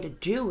that way to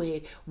do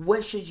it.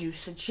 What should you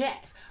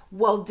suggest?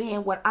 Well,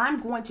 then what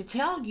I'm going to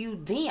tell you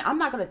then, I'm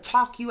not going to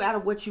talk you out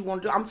of what you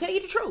want to do. I'm going to tell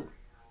you the truth.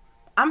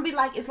 I'm going to be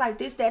like, it's like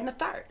this, that, and the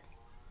third.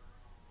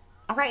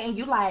 Okay, and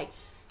you like,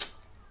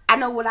 I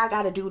know what I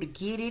got to do to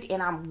get it,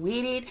 and I'm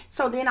with it.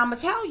 So then I'm going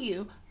to tell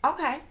you,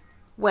 okay,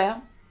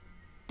 well,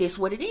 this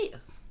what it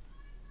is.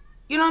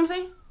 You know what I'm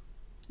saying?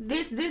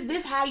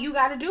 This how you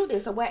got to do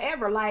this or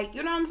whatever. Like,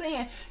 you know what I'm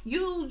saying?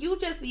 You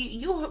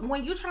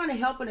when you're trying to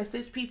help and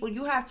assist people,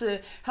 you have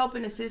to help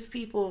and assist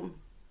people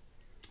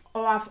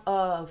off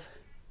of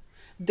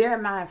their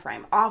mind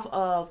frame, off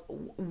of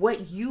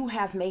what you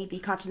have made the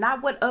conscious,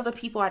 not what other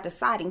people are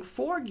deciding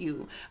for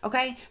you,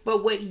 okay,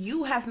 but what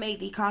you have made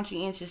the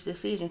conscientious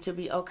decision to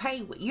be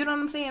okay with. You know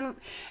what I'm saying?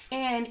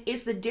 And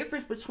it's the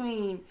difference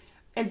between,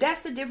 and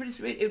that's the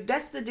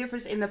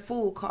difference in the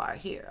fool card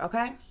here,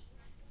 okay?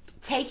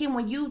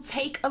 When you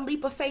take a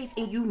leap of faith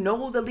and you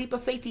know the leap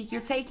of faith that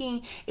you're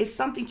taking is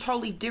something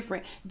totally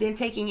different than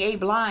taking a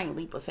blind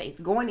leap of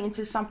faith. Going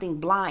into something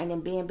blind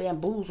and being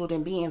bamboozled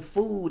and being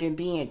fooled and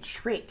being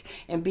tricked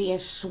and being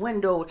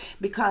swindled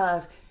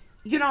because,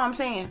 you know what I'm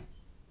saying?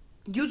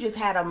 You just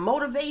had a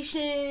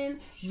motivation,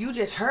 you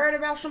just heard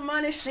about some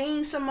money,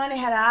 seen some money,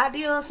 had an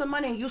idea of some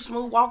money, and you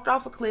smooth walked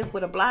off a cliff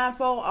with a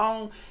blindfold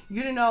on.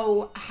 You didn't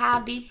know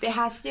how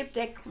steep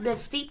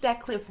that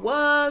cliff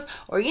was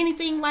or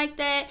anything like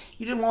that.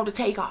 You didn't want to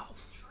take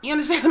off. You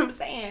understand what I'm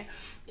saying?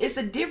 It's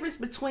the difference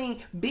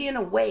between being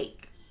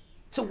awake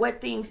to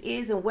what things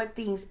is and what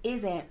things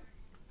isn't,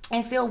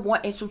 and still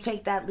wanting to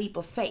take that leap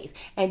of faith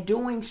and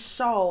doing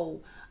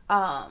so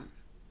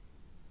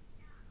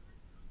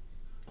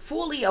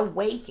fully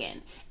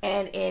awakened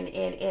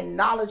and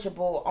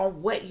knowledgeable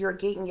on what you're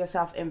getting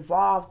yourself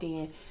involved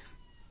in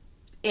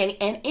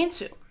and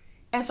into.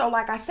 And so,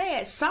 like I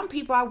said, some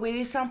people are with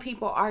it, some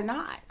people are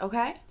not.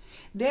 Okay,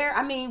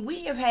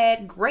 we have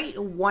had great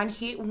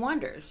one-hit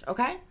wonders.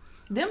 Okay,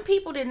 them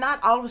people did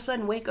not all of a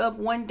sudden wake up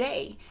one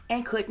day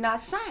and could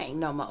not sing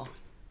no more.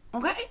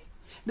 Okay,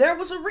 there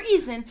was a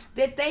reason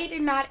that they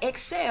did not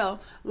excel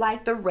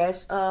like the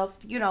rest of,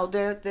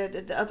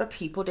 the other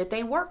people that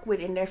they work with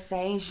in their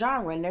same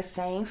genre, in their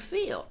same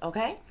field,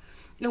 okay?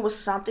 It was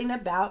something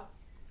about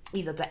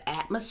either the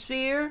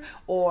atmosphere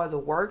or the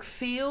work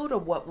field or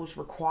what was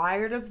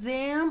required of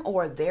them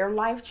or their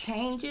life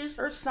changes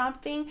or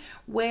something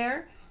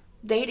where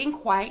they didn't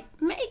quite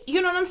make, you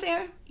know what I'm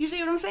saying? You see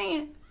what I'm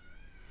saying?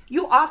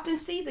 You often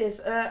see this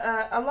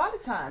a lot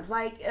of times.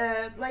 Like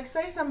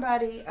say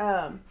somebody,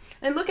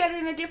 and look at it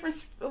in a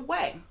different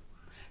way.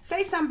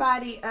 Say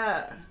somebody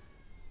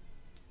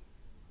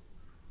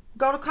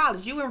go to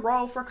college. You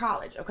enroll for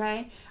college,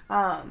 okay?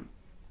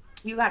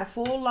 You got a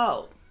full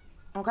load,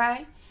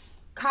 okay?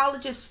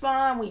 College is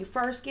fun when you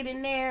first get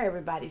in there.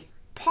 Everybody's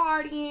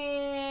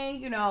partying.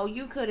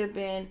 You could have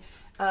been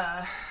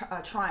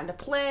trying to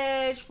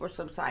pledge for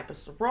some type of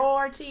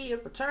sorority or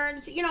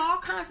fraternity, all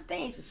kinds of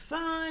things. It's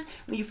fun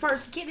when you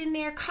first get in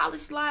there.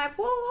 College life,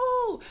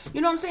 woo! You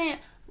know what I'm saying?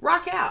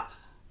 Rock out,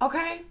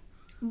 okay?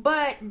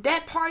 But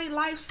that party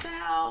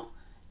lifestyle,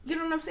 you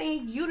know what I'm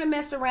saying? You done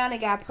messed around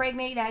and got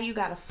pregnant. Now you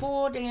got a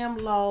full damn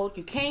load.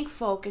 You can't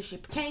focus. You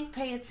can't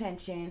pay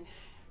attention.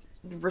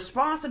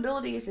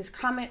 Responsibilities is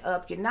coming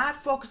up. You're not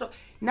focused.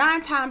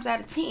 9 times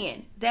out of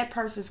 10, that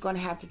person's going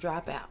to have to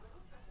drop out.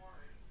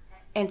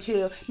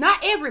 Until, not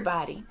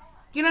everybody,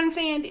 you know what I'm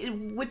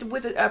saying,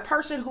 with a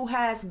person who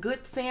has good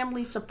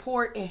family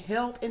support and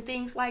help and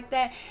things like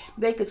that,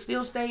 they could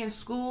still stay in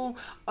school,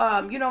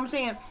 you know what I'm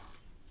saying,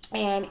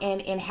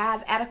 and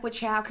have adequate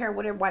child care,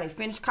 whatever, while they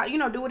finish college,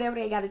 do whatever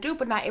they got to do.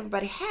 But not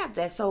everybody have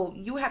that. So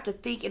you have to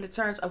think in the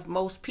terms of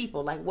most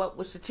people, like what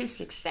would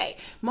statistics say?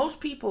 Most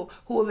people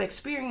who have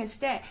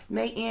experienced that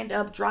may end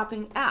up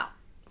dropping out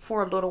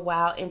for a little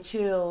while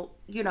until,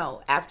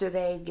 after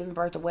they've given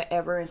birth or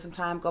whatever, and some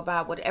time go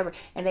by, whatever,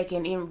 and they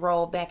can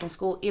enroll back in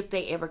school if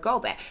they ever go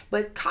back.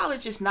 But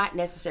college is not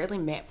necessarily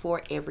meant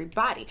for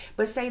everybody.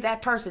 But say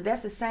that person,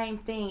 that's the same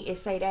thing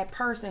as say that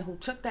person who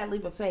took that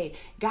leap of faith,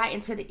 got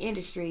into the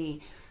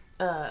industry,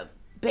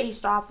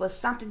 based off of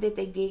something that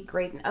they did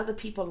great and other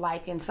people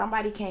liked, and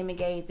somebody came and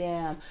gave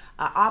them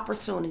an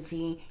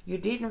opportunity. You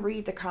didn't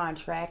read the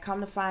contract.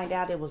 Come to find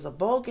out, it was a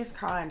bogus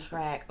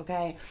contract,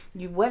 okay?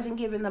 You wasn't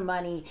given the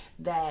money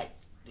that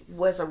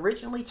was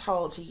originally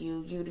told to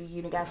you.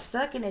 You got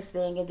stuck in this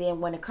thing, and then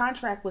when the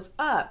contract was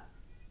up,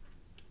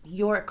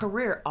 your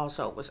career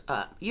also was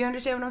up. You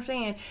understand what I'm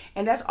saying?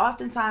 And that's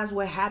oftentimes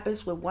what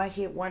happens with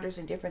one-hit wonders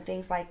and different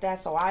things like that.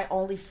 So I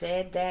only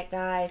said that,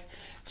 guys,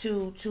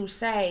 to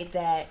say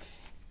that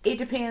it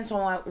depends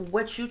on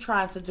what you're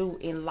trying to do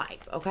in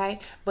life, okay?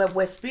 But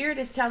what Spirit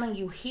is telling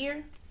you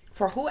here,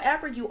 for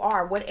whoever you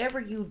are, whatever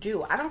you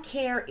do, I don't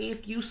care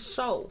if you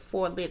sew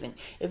for a living.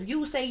 If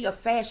you say you're a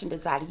fashion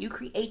designer, you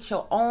create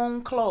your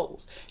own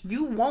clothes,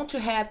 you want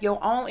to have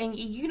your own, and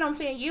you know what I'm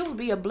saying? It would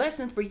be a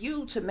blessing for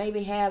you to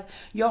maybe have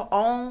your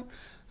own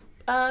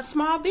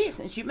small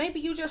business. Maybe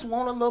you just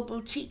want a little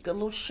boutique, a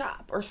little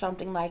shop or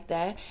something like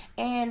that,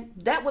 and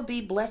that would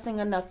be blessing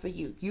enough for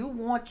you. You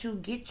want to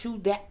get to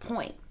that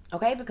point.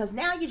 Okay, because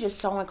now you're just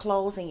sewing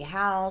clothes in your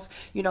house.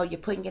 You're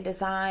putting your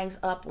designs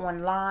up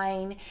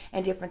online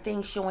and different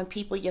things, showing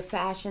people your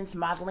fashions,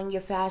 modeling your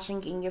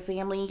fashion, getting your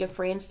family and your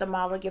friends to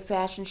model your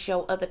fashion,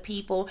 show other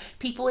people.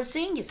 People are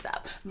seeing your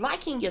stuff,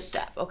 liking your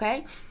stuff,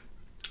 okay?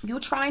 You're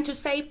trying to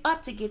save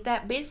up to get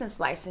that business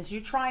license.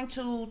 You're trying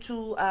to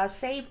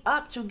save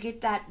up to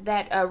get that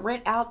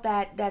rent out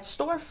that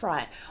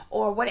storefront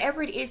or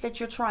whatever it is that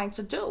you're trying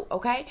to do,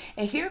 okay?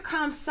 And here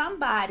comes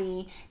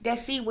somebody that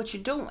see what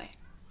you're doing.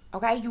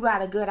 Okay, you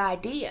got a good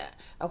idea.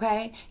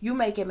 Okay, you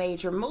make a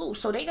major move.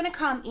 So they're going to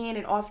come in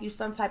and offer you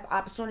some type of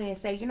opportunity and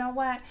say, you know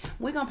what,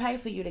 we're going to pay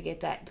for you to get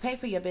that. Pay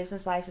for your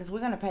business license. We're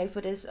going to pay for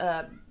this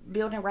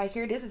building right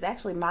here. This is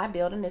actually my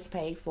building that's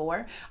paid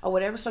for or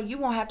whatever. So you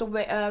won't have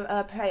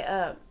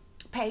to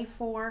pay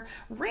for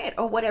rent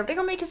or whatever. They're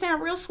going to make it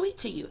sound real sweet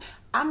to you.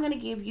 I'm going to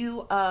give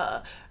you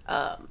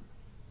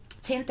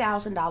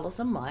 $10,000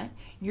 a month.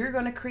 You're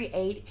going to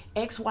create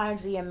X, Y, and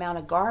Z amount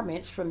of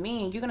garments for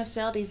me, and you're going to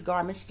sell these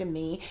garments to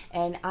me,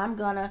 and I'm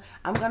gonna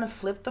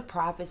flip the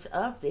profits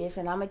of this,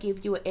 and I'm going to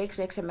give you an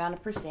XX amount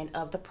of percent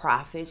of the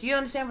profits. You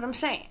understand what I'm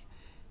saying?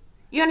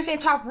 You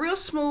understand? Talk real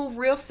smooth,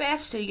 real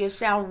fast to you.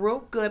 Sound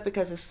real good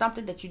because it's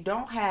something that you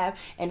don't have,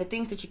 and the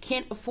things that you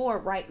can't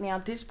afford right now,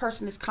 this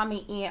person is coming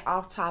in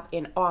off top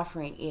and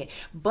offering it.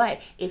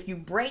 But if you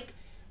break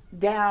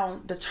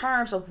down the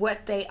terms of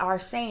what they are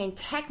saying,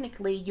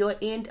 technically you'll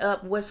end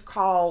up what's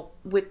called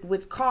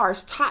with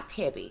cars top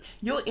heavy.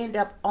 You'll end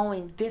up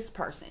owing this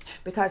person,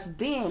 because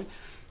then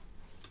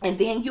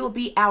you'll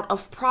be out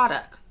of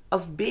product,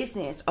 of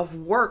business, of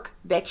work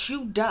that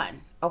you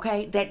done,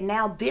 okay, that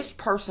now this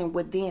person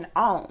would then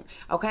own,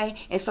 okay.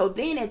 And so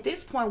then at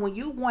this point, when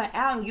you went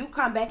out and you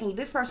come back and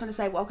this person to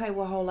say, well, okay,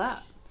 well, hold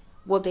up,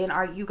 well, then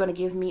are you going to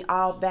give me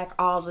all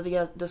of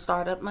the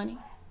startup money?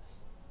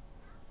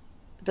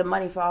 The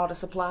money for all the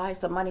supplies,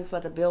 the money for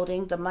the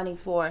building, the money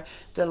for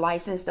the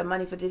license, the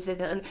money for this and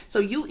that. So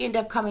you end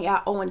up coming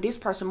out owing this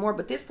person more,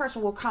 but this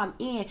person will come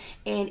in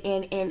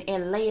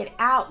and lay it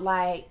out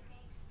like,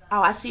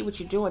 oh, I see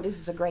what you're doing. This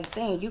is a great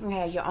thing. You can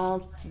have your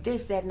own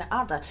this, that, and the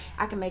other.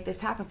 I can make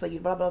this happen for you,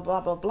 blah, blah, blah,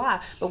 blah,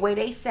 blah. The way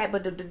they set,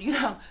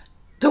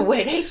 the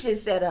way they should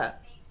set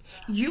up,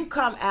 you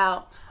come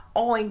out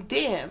owing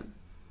them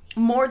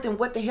more than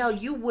what the hell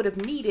you would have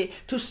needed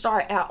to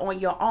start out on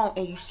your own,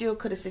 and you still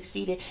could have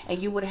succeeded, and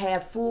you would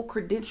have full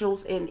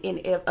credentials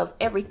of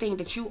everything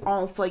that you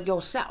own for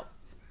yourself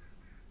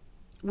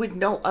with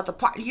no other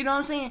part, you know what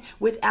I'm saying,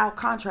 without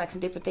contracts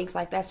and different things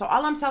like that. So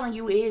all I'm telling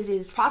you is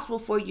it's possible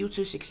for you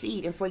to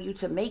succeed and for you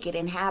to make it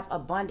and have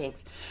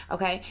abundance,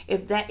 okay,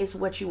 if that is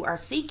what you are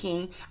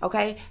seeking,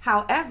 okay.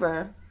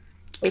 However,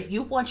 if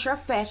you want your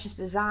fashion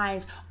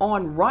designs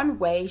on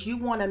runways, you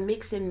want to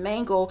mix and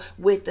mingle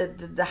with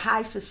the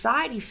high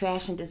society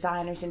fashion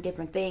designers and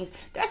different things,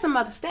 there's some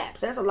other steps.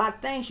 There's a lot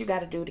of things you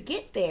got to do to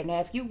get there. Now,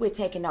 if you were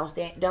taking those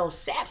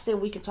steps, then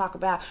we can talk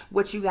about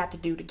what you got to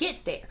do to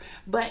get there.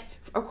 But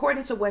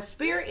according to what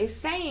Spirit is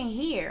saying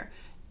here,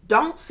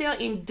 don't sell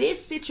in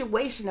this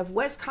situation of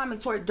what's coming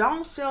toward.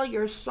 Don't sell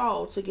your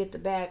soul to get the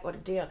bag or the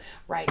deal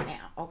right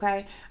now,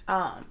 okay?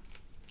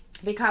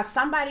 Because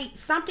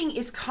something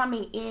is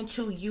coming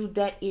into you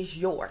that is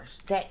yours,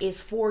 that is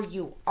for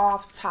you,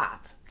 off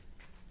top,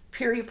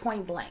 period,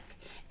 point blank.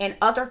 And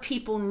other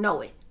people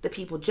know it. The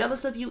people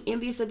jealous of you,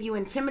 envious of you,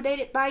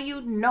 intimidated by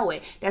you know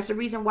it. That's the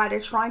reason why they're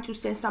trying to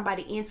send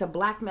somebody in to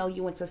blackmail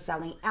you into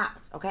selling out,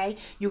 okay?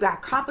 You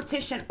got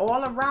competition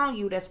all around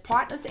you that's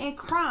partners in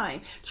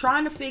crime,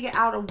 trying to figure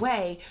out a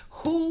way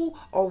who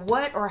or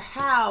what or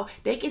how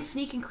they can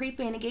sneak and creep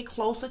in and get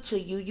closer to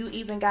you. You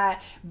even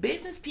got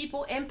business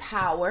people in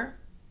power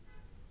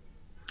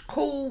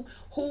who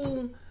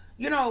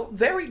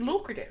very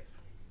lucrative,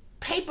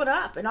 papered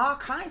up in all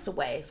kinds of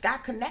ways,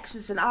 got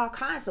connections in all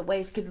kinds of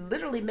ways, could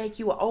literally make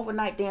you an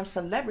overnight damn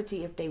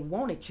celebrity if they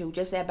wanted to,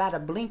 just about a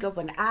blink of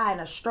an eye and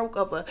a stroke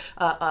of a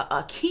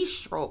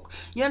keystroke,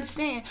 you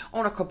understand,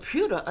 on a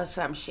computer or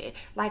some shit.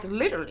 Like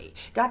literally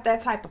got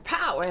that type of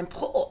power and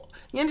pull.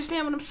 You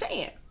understand what I'm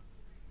saying?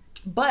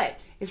 But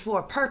it's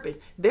for a purpose.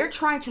 They're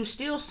trying to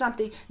steal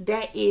something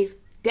that is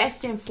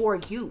destined for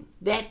you,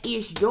 that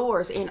is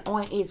yours and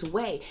on its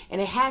way, and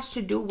it has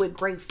to do with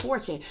great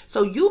fortune.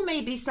 So you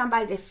may be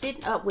somebody that's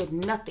sitting up with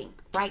nothing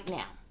right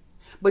now,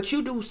 but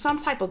you do some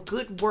type of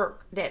good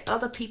work that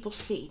other people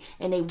see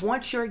and they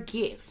want your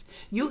gifts.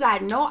 You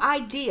got no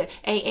idea,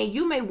 and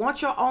you may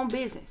want your own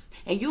business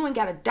and you ain't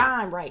got a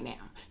dime right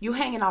now. You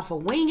hanging off a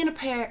wing and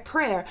a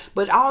prayer,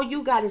 but all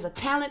you got is a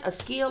talent, a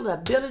skill, an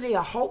ability,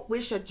 a hope,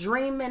 wish, a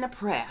dream, and a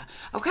prayer,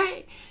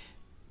 okay?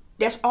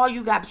 That's all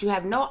you got, but you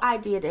have no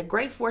idea that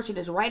great fortune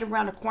is right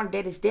around the corner,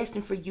 that is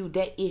destined for you,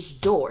 that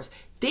is yours.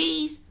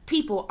 These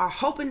people are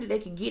hoping that they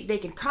can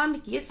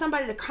get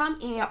somebody to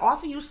come in,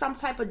 offer you some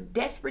type of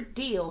desperate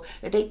deal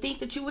that they think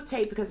that you would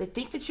take because they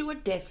think that you are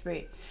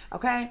desperate,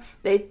 okay?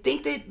 They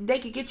think that they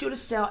could get you to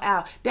sell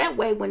out. That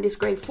way, when this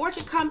great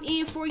fortune come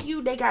in for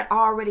you, they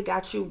already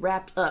got you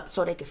wrapped up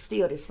so they can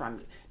steal this from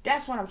you.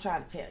 That's what I'm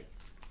trying to tell you.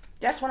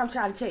 That's what I'm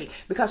trying to tell you.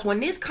 Because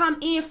when this come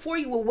in for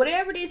you, or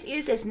whatever this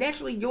is that's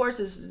naturally yours,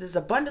 is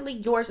abundantly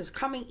yours, is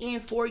coming in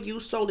for you,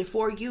 solely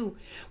for you,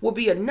 will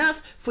be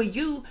enough for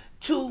you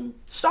to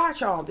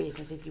start your own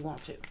business if you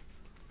want to.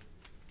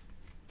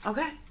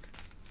 Okay?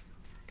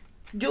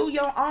 Do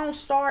your own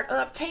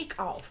startup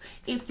takeoff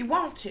if you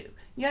want to.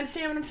 You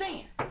understand what I'm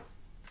saying?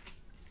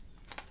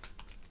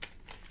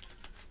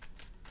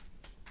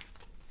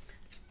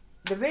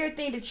 The very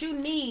thing that you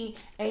need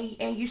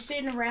and you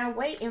sitting around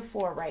waiting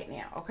for right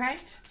now, okay?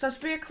 So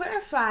Spirit,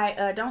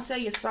 clarify, don't sell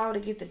your soul to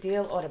get the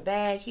deal or the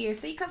bag here.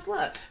 See, because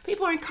look,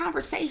 people are in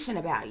conversation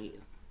about you.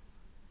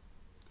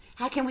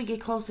 How can we get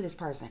close to this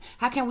person?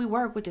 How can we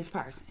work with this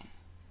person?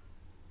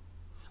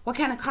 What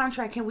kind of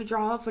contract can we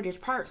draw up for this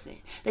person?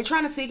 They're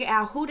trying to figure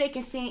out who they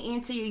can send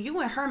into you.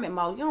 You in hermit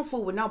mode. You don't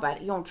fool with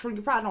nobody. You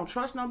probably don't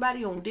trust nobody.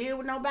 You don't deal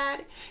with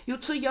nobody. You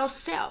to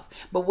yourself.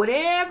 But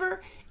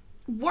whatever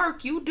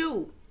work you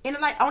do In the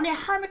light, on that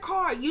Hermit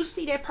card, you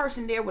see that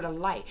person there with a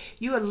light.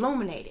 You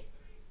illuminate it.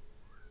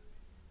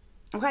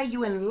 Okay,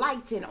 you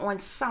enlighten on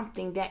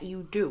something that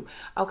you do.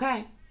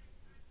 Okay,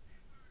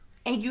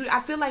 and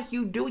I feel like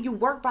you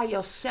work by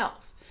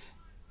yourself.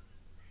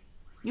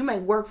 You may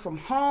work from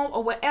home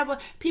or whatever.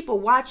 People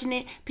watching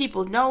it,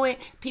 people know it,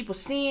 people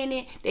seeing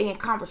it, they in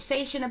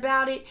conversation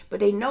about it, but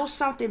they know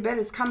something better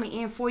is coming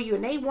in for you,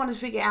 and they want to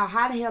figure out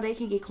how the hell they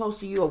can get close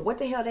to you or what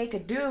the hell they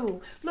could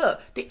do.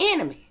 Look, the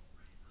enemy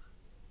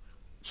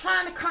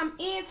trying to come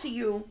into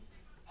you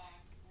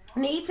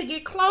need to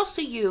get close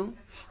to you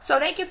so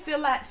they can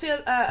figure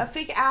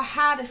out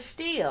how to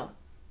steal.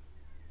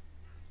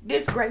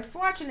 This great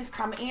fortune is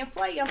coming in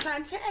for you. I'm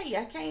trying to tell you.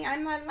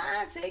 I'm not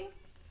lying to you.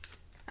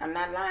 I'm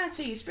not lying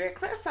to you. Spirit,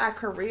 clarify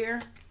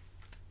career.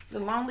 The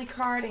lonely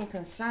card and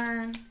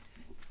concern.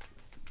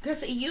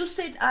 Because you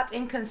sitting up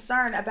in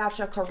concern about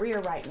your career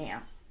right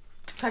now.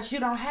 Because you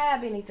don't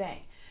have anything.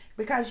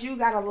 Because you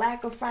got a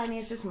lack of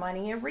finances,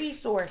 money, and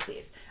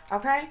resources.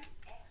 Okay?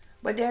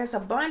 But there's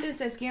abundance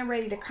that's getting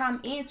ready to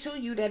come into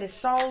you that is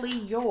solely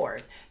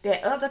yours.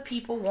 That other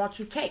people want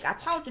to take. I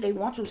told you they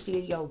want to steal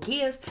your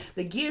gifts.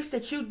 The gifts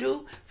that you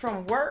do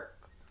from work.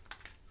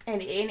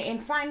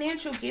 And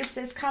financial gifts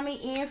that's coming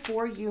in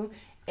for you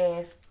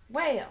as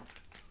well.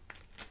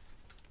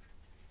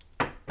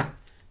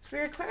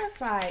 Spirit,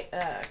 clarify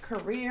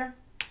career.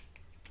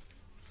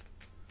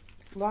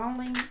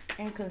 Lonely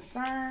and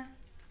concern.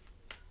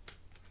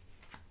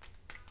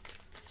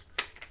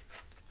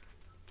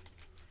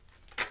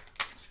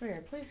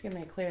 Spirit, please give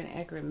me a clear and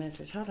accurate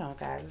message. Hold on,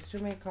 guys. There's too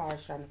many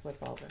cards trying to flip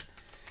over.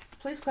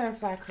 Please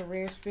clarify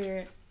career,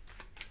 Spirit,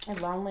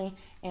 and lonely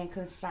and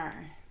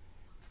concern.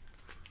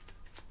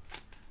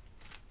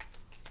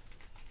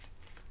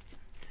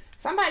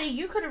 Somebody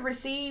you could have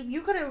received,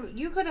 you could have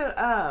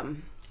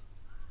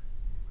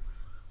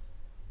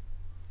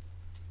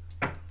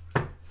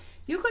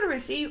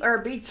received or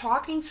be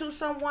talking to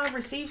someone,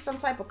 receive some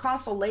type of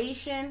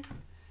consolation.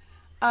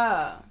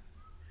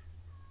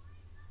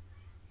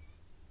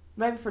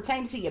 Maybe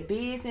pertaining to your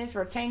business,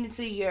 pertaining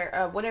to your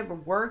whatever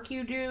work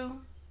you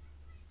do.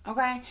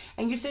 Okay?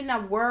 And you're sitting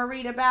there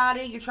worried about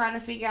it. You're trying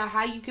to figure out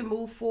how you can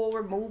move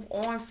forward, move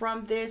on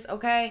from this.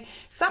 Okay?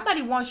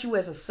 Somebody wants you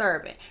as a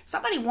servant.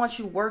 Somebody wants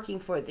you working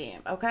for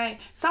them. Okay?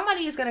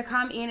 Somebody is going to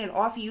come in and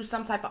offer you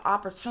some type of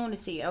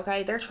opportunity.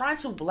 Okay? They're trying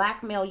to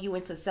blackmail you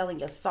into selling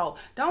your soul.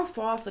 Don't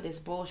fall for this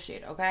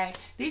bullshit. Okay?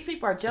 These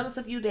people are jealous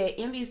of you. They're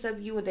envious of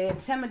you. And they're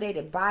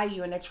intimidated by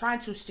you. And they're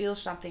trying to steal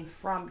something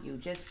from you.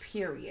 Just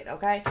period.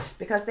 Okay?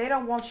 Because they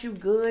don't want you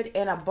good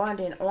and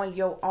abundant on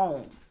your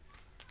own.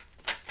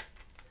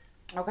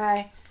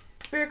 Okay,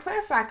 Spirit,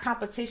 clarify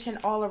competition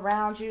all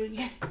around you.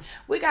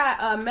 We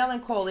got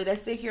melancholy that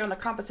sit here on the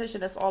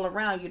competition that's all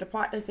around you. The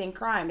partners in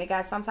crime, they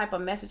got some type of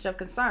message of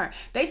concern.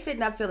 They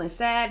sitting up feeling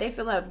sad. They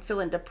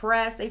feeling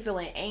depressed. They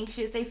feeling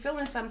anxious. They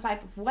feeling some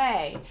type of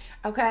way.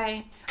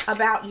 Okay,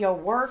 about your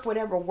work,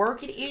 whatever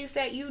work it is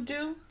that you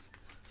do.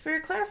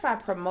 Spirit, clarify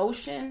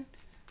promotion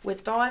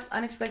with thoughts,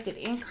 unexpected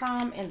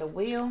income, and the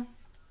wheel.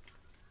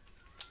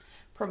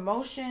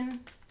 Promotion.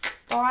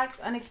 Thoughts,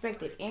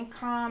 unexpected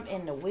income,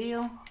 and the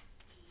wheel.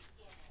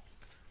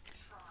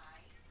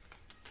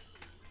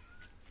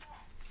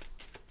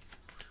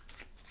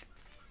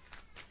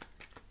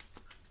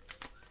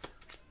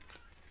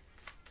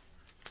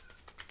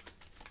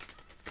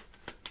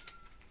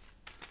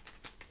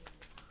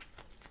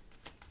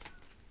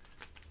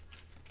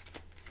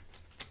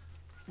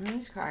 And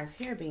these cards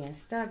here being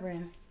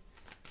stubborn.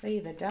 They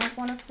either don't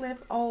want to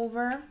flip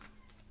over.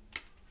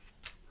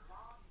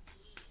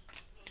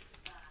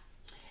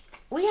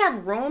 We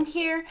have room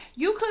here.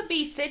 You could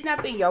be sitting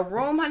up in your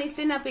room, honey,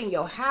 sitting up in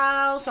your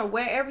house or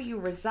wherever you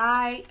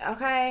reside,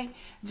 okay?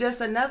 Just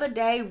another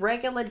day,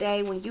 regular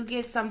day, when you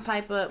get some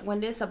type of, when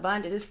this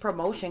abundance, this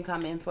promotion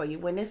come in for you,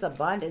 when this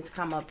abundance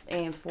come up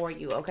in for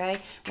you, okay?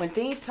 When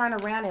things turn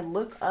around and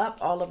look up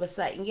all of a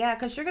sudden, yeah,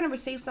 because you're going to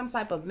receive some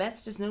type of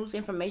messages, news,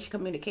 information,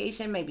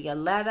 communication, maybe a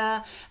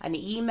letter, an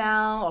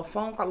email, a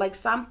phone call, like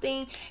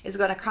something is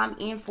going to come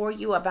in for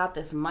you about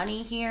this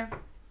money here.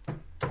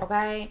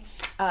 Okay,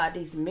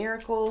 these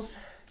miracles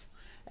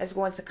is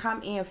going to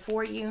come in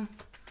for you.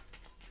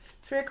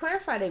 Spirit,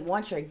 clarify they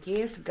want your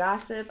gifts,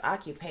 gossip,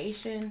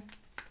 occupation.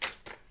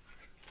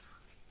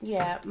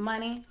 Yeah,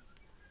 money.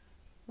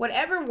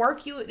 Whatever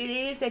work it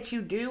is that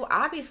you do,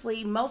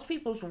 obviously most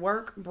people's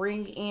work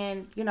bring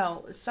in, you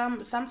know,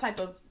 some type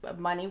of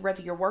money,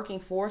 whether you're working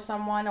for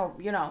someone or,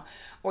 you know,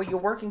 or you're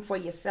working for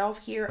yourself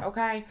here,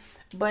 okay?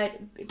 But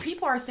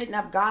people are sitting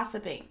up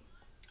gossiping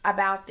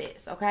about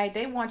this, okay?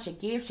 They want your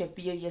gifts,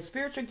 your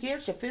spiritual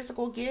gifts, your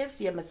physical gifts,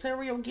 your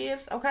material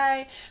gifts,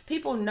 okay?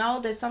 People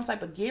know that some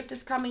type of gift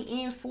is coming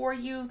in for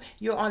you.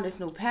 You're on this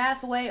new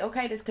pathway,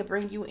 okay? This could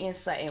bring you in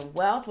certain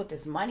wealth with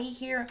this money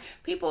here.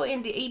 People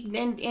in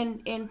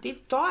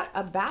deep thought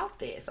about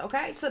this,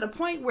 okay? To the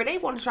point where they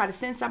want to try to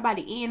send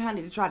somebody in,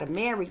 honey, to try to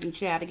marry you,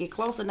 child, to get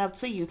close enough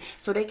to you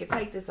so they can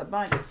take this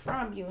abundance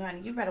from you,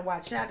 honey. You better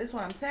watch out. This is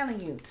what I'm telling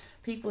you.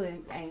 People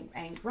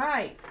ain't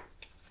right.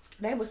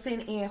 They will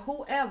send in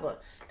whoever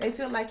they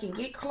feel like can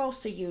get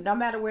close to you. No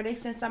matter where they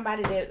send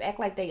somebody that act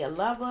like they a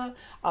lover,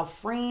 a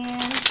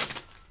friend,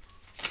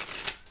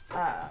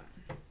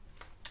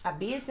 a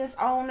business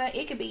owner.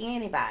 It could be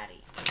anybody.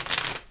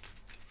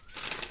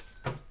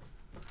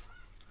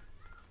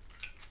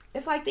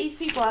 It's like these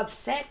people are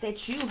upset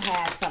that you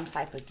have some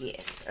type of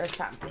gift or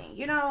something.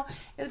 You know,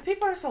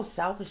 people are so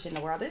selfish in the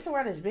world. This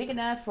world is big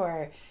enough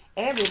for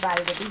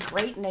everybody to be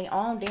great in their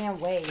own damn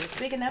way. It's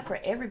big enough for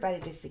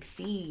everybody to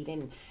succeed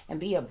and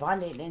be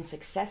abundant and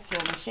successful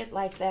and shit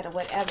like that or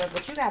whatever.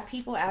 But you got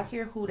people out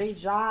here who their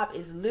job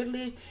is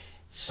literally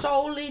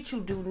solely to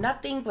do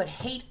nothing but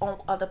hate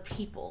on other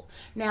people.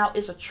 Now,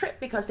 it's a trip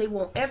because they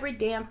want every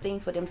damn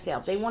thing for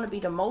themselves. They want to be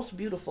the most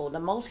beautiful,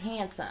 the most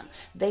handsome.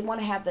 They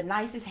want to have the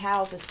nicest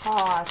houses,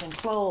 cars, and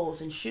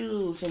clothes, and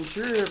shoes, and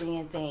jewelry,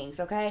 and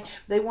things, okay?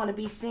 They want to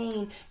be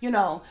seen, you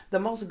know, the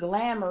most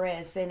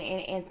glamorous and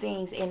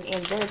things in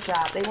their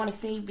job. They want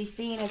to be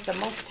seen as the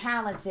most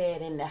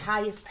talented and the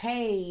highest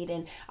paid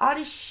and all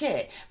this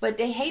shit. But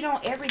they hate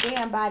on every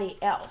damn body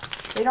else.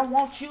 They don't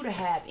want you to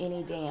have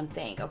any damn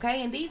thing,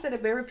 okay? And these are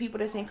the very people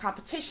that's in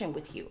competition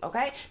with you,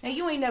 okay? Now,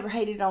 you ain't never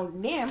hated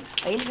on them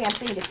or any damn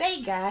thing that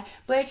they got,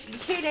 but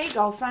here they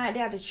go find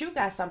out that you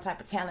got some type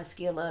of talent,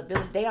 skill, or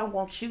ability. They don't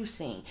want you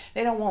seen.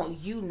 They don't want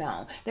you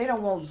known. They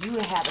don't want you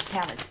to have a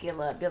talent,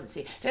 skill, or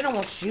ability. They don't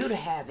want you to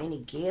have any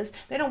gifts.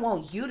 They don't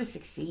want you to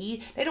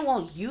succeed. They don't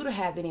want you to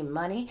have any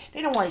money.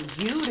 They don't want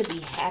you to be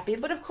happy.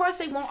 But, of course,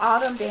 they want all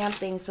them damn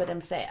things for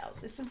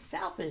themselves. It's some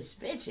selfish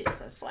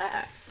bitches, I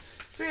swear.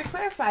 Spirit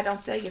clarify, don't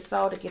sell your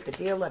soul to get the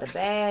deal or the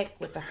bag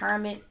with the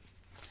Hermit,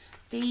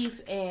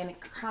 Thief, and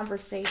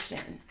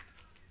Conversation.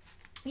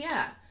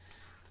 Yeah.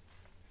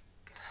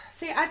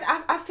 See,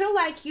 I feel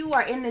like you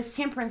are in this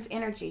Temperance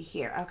energy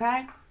here,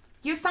 okay?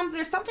 There's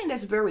something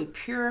that's very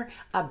pure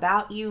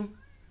about you.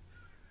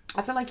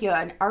 I feel like you're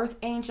an earth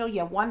angel.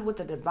 You're one with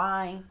the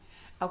divine,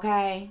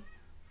 okay?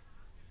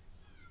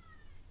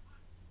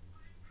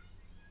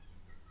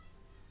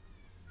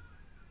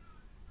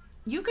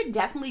 You could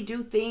definitely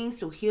do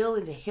things to heal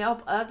and to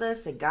help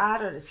others, to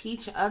God, or to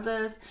teach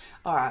others,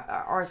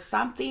 or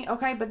something,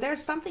 okay? But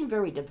there's something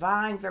very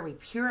divine, very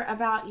pure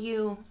about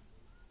you.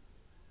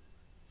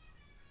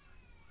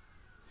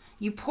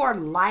 You pour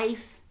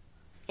life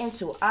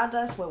into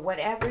others with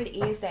whatever it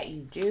is that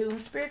you do.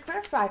 Spirit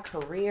clarify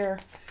career,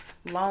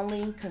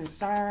 lonely,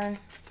 concern.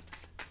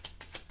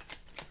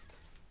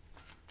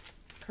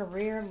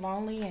 Career,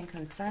 lonely, and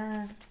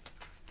concerned.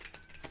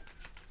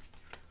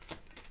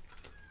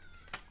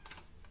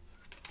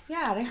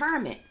 Yeah, the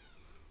Hermit.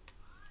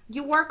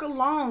 You work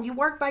alone. You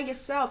work by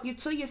yourself. You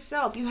to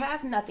yourself. You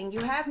have nothing. You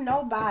have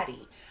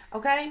nobody.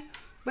 Okay?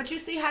 But you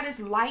see how this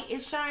light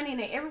is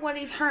shining? And every one of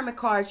these Hermit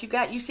cards,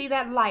 you see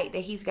that light that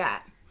he's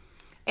got.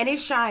 And it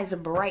shines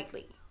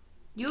brightly.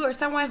 You are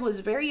someone who is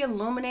very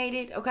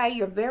illuminated. Okay?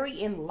 You're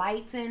very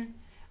enlightened.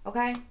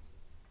 Okay?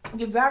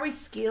 You're very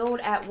skilled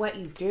at what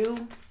you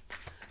do.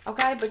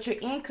 Okay, but you're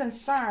in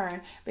concern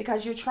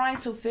because you're trying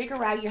to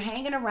figure out, you're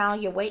hanging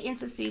around, you're waiting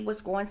to see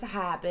what's going to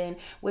happen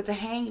with the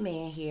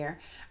Hangman here.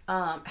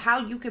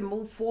 How you can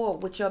move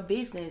forward with your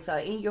business or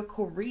in your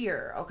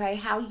career, okay?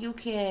 How you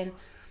can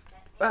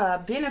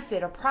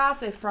benefit or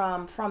profit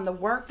from the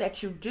work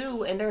that you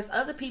do. And there's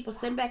other people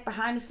sitting back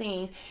behind the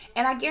scenes.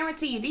 And I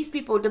guarantee you, these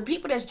people, the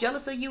people that's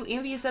jealous of you,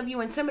 envious of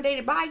you,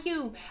 intimidated by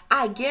you,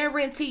 I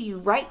guarantee you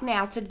right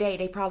now, today,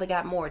 they probably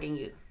got more than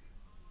you.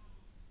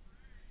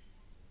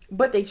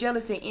 But they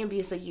jealous and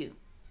envious of you.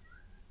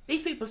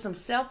 These people some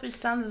selfish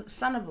son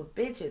of a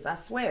bitches. I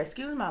swear.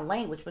 Excuse my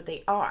language, but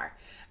they are.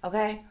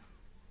 Okay?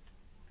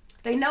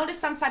 They notice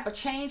some type of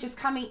change is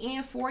coming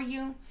in for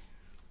you.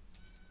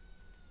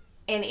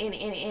 And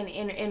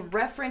in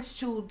reference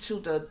to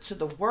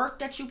the work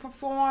that you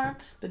perform,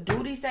 the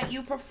duties that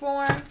you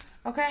perform.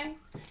 Okay?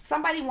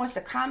 Somebody wants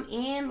to come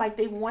in like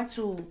they want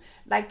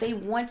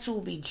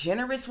to be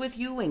generous with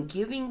you and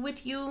giving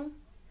with you.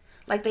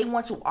 Like they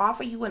want to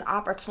offer you an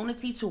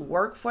opportunity to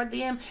work for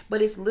them,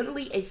 but it's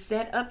literally a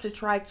setup to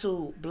try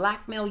to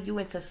blackmail you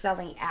into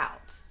selling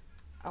out.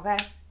 Okay?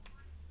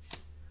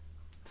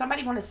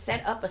 Somebody want to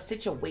set up a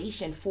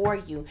situation for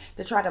you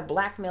to try to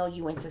blackmail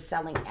you into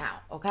selling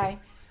out. Okay?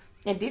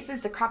 And this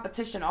is the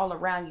competition all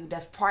around you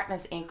that's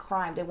partners in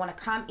crime. They want to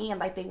come in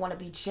like they want to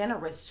be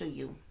generous to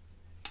you.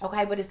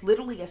 Okay? But it's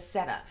literally a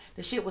setup.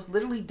 The shit was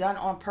literally done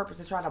on purpose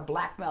to try to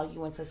blackmail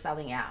you into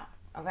selling out.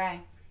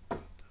 Okay?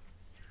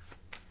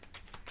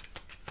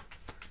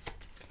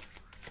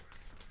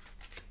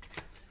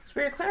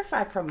 Spirit,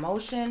 clarify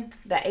promotion.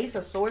 The Ace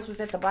of Swords was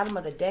at the bottom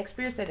of the deck.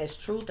 Spirit said that's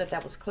truth,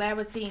 that was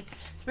clarity.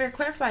 Spirit,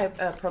 clarify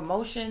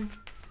promotion.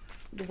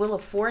 The Wheel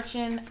of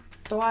Fortune.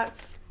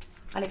 Thoughts.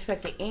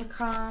 Unexpected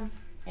income.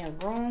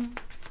 And room.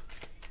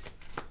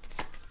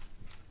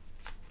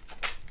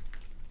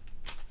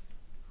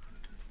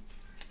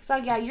 So,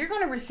 yeah, you're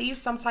going to receive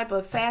some type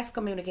of fast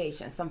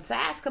communication. Some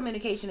fast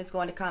communication is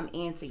going to come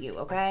into you,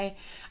 okay?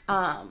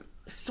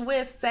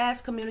 swift,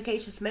 fast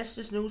communications,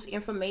 messages, news,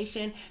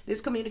 information.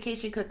 This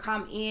communication could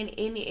come in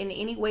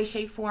any way,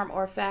 shape, form,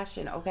 or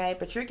fashion, okay?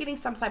 But you're getting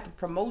some type of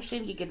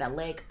promotion. You're getting a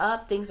leg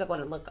up. Things are going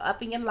to look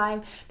up in your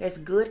life. There's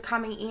good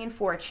coming in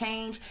for a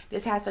change.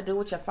 This has to do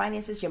with your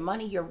finances, your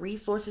money, your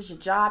resources, your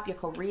job, your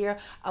career,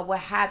 or what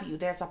have you.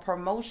 There's a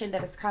promotion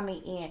that is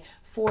coming in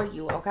for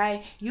you,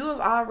 okay? You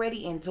have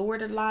already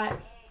endured a lot,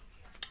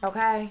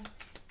 okay?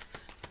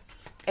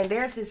 And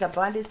there's this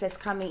abundance that's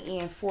coming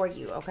in for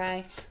you,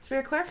 okay?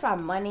 Spirit, clarify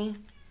money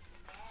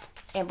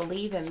and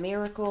believe in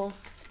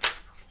miracles.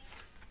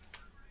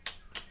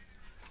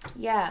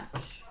 Yeah.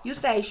 You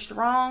stay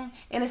strong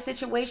in a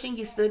situation.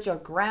 You stood your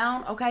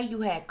ground, okay?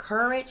 You had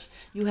courage.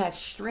 You had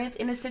strength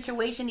in a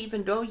situation.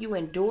 Even though you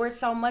endured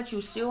so much,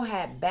 you still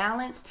had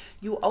balance.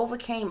 You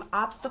overcame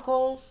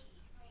obstacles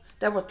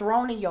that were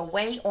thrown in your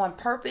way on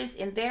purpose.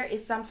 And there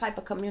is some type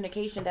of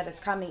communication that is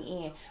coming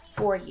in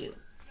for you.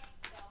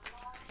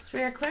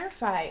 Spirit,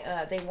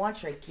 clarify, they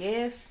want your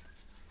gifts.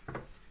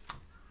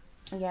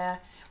 Yeah.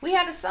 We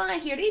had a sign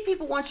here. These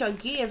people want your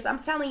gifts. I'm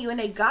telling you, and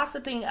they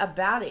gossiping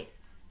about it.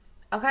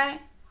 Okay?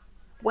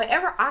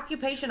 Whatever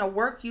occupation or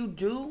work you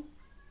do,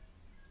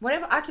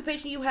 whatever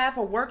occupation you have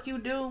or work you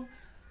do,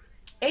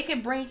 it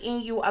can bring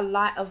in you a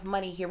lot of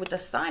money here. With the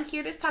sun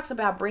here, this talks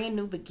about brand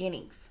new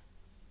beginnings.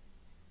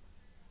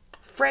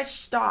 Fresh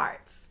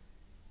starts.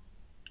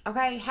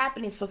 Okay?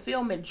 Happiness,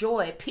 fulfillment,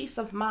 joy, peace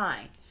of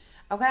mind.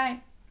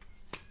 Okay?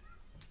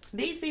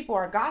 These people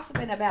are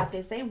gossiping about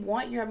this. They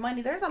want your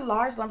money. There's a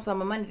large lump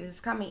sum of money that is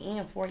coming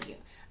in for you.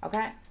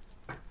 Okay?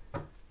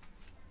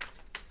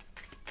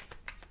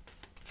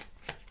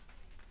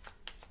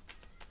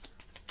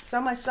 So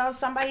much so,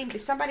 somebody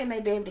may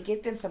be able to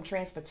get them some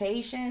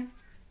transportation.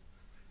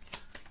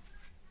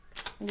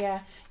 Yeah.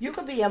 You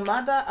could be a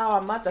mother or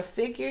a mother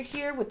figure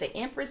here with the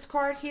Empress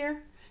card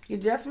here. You're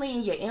definitely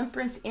in your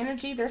Empress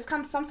energy. There's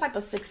some type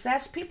of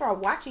success. People are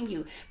watching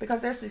you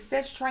because there's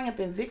success, triumph,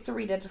 and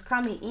victory that is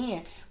coming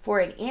in for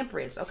an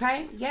Empress,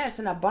 okay? Yes,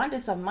 an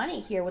abundance of money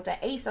here with the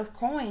Ace of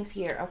Coins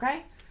here,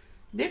 okay?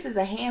 This is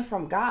a hand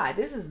from God.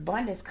 This is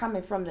abundance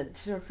coming from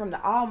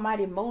the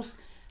Almighty Most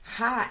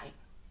High,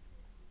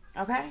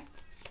 okay?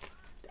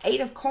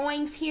 Eight of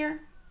Coins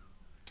here.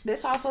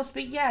 This also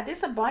speaks, yeah,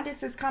 this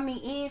abundance is coming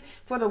in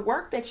for the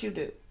work that you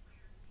do.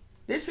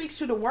 This speaks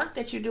to the work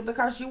that you do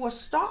because you're a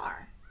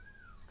star.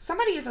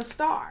 Somebody is a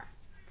star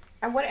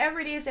at whatever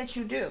it is that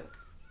you do.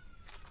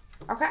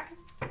 Okay?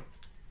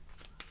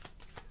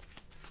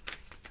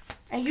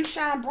 And you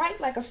shine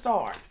bright like a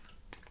star.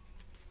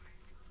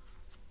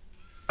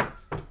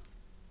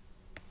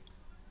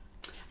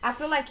 I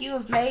feel like you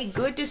have made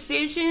good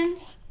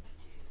decisions.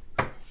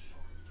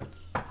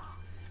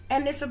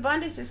 And this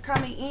abundance is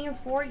coming in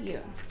for you.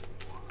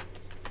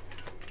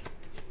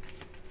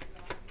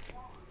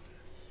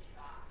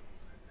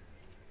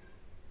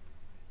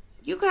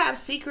 You could have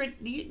secret,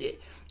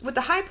 with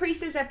the High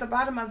Priestess at the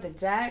bottom of the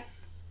deck,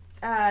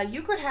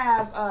 you could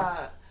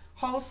have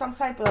hold some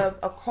type of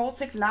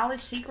occultic knowledge,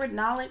 secret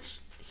knowledge,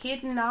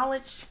 hidden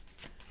knowledge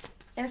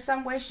in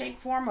some way, shape,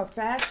 form, or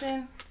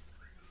fashion.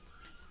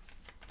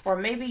 Or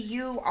maybe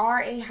you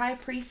are a High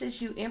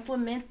Priestess. You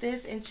implement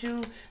this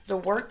into the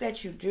work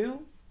that you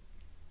do.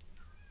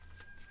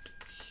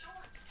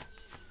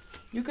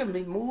 You can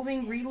be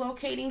moving,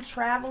 relocating,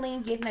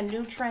 traveling, getting a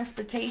new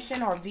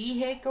transportation or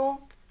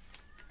vehicle.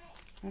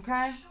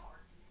 Okay?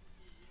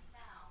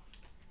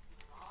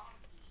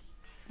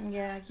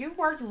 Yeah, you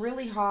worked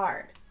really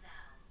hard.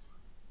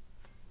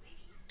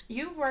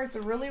 You worked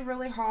really,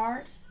 really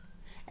hard.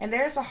 And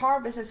there's a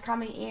harvest that's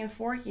coming in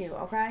for you,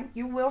 okay?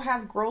 You will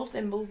have growth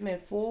and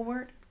movement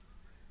forward.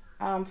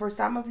 For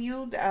some of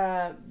you,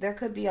 there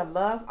could be a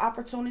love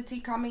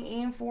opportunity coming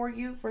in for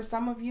you, for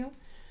some of you.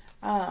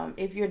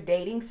 If you're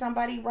dating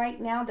somebody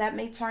right now, that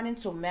may turn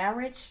into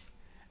marriage,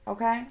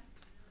 okay?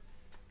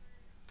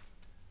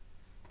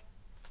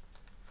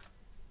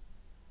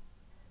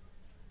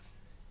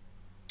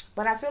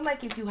 But I feel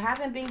like if you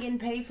haven't been getting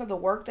paid for the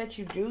work that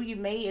you do, you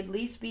may at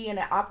least be in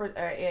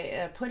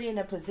put in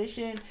a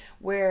position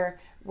where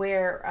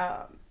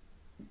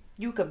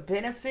you could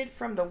benefit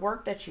from the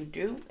work that you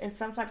do in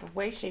some type of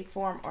way, shape,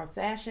 form, or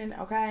fashion,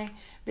 okay?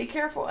 Be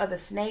careful of the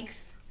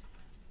snakes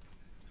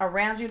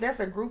around you. There's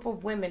a group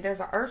of women. There's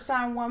an earth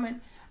sign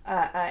woman,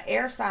 an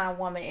air sign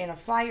woman, and a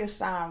fire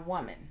sign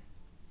woman,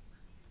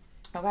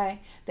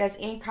 okay? That's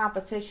in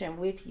competition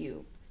with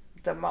you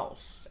the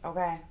most,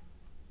 okay?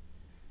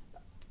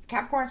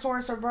 Capricorn,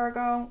 Taurus, or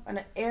Virgo,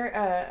 an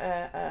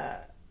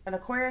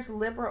Aquarius,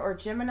 Libra, or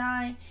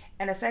Gemini,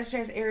 and a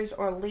Sagittarius, Aries,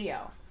 or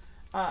Leo.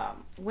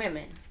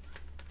 Women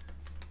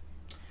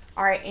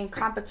are in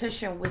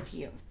competition with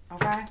you,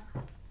 okay?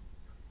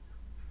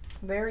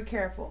 Very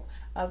careful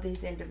of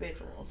these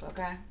individuals,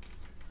 okay?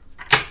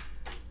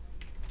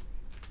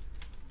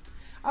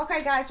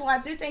 Okay, guys, well, I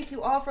do thank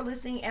you all for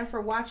listening and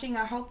for watching.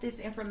 I hope this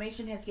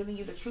information has given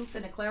you the truth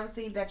and the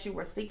clarity that you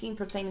were seeking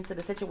pertaining to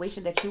the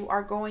situation that you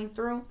are going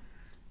through.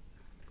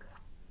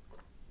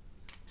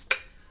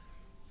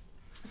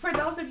 For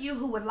those of you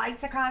who would like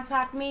to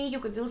contact me, you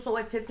could do so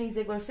at Tiffany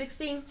Ziegler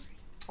 60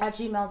 at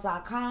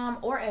gmail.com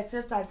or at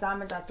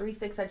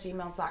tiff.diamond.36 at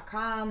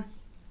gmail.com.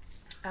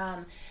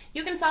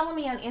 You can follow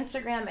me on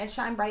Instagram at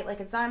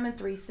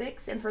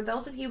shinebrightlikeadiamond36. And for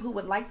those of you who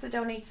would like to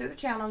donate to the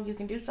channel, you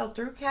can do so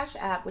through Cash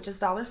App, which is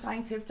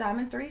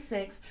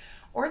 $tiffdiamond36,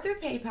 or through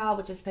PayPal,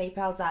 which is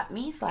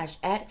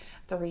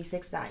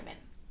paypal.me/@36diamond.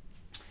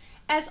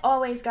 As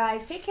always,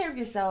 guys, take care of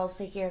yourselves,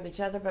 take care of each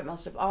other, but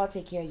most of all,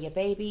 take care of your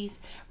babies.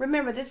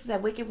 Remember, this is a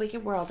wicked,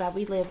 wicked world that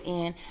we live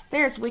in.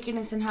 There's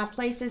wickedness in high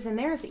places, and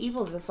there's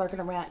evil that's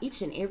lurking around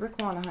each and every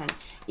corner, honey,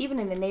 even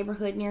in the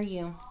neighborhood near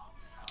you.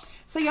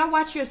 So y'all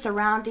watch your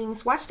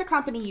surroundings. Watch the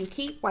company you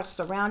keep. Watch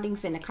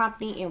surroundings in the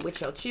company in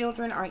which your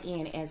children are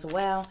in as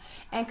well.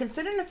 And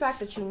considering the fact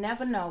that you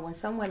never know when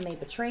someone may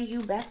betray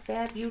you,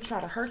 backstab you,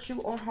 try to hurt you,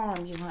 or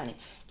harm you, honey.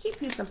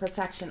 Keep you some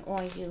protection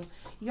on you.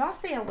 Y'all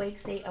stay awake,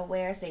 stay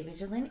aware, stay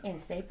vigilant,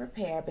 and stay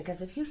prepared.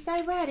 Because if you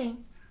stay ready,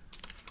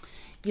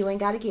 you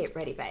ain't got to get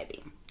ready,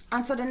 baby.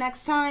 Until the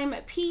next time,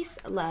 peace,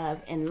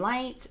 love, and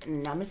light.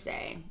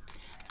 Namaste.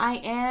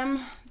 I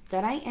am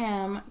that I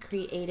am,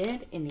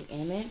 created in the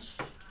image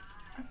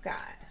of God.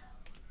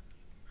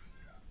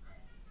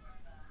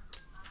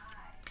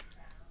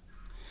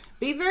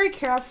 Be very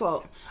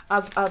careful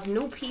of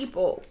new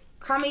people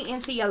coming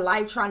into your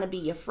life, trying to be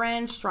your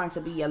friends, trying to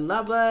be your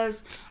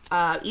lovers,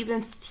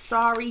 even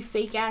sorry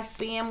fake ass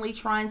family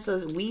trying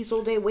to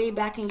weasel their way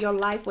back in your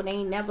life when they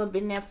ain't never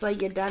been there for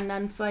you, done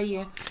nothing for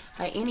you,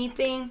 or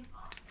anything.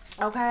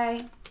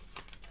 Okay,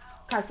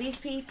 because these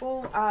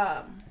people,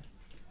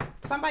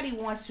 somebody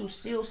wants to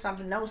steal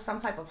something, knows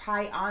some type of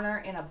high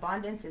honor and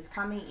abundance is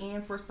coming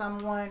in for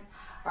someone,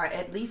 or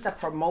at least a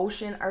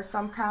promotion or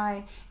some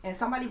kind, and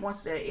somebody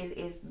wants to,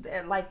 is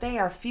like they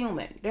are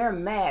fuming. They're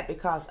mad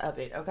because of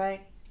it,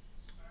 okay?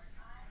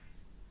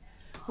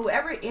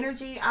 Whoever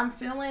energy I'm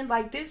feeling,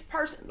 like this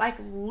person, like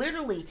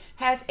literally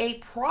has a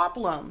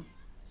problem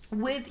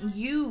with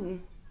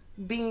you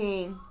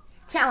being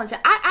talented.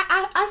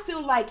 I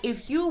feel like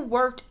if you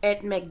worked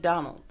at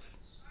McDonald's,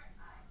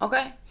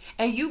 okay,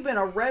 and you've been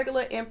a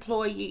regular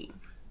employee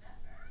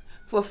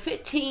for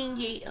 15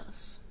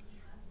 years,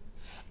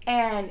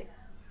 and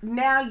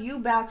now you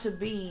about to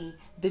be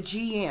the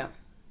GM,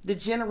 the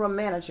general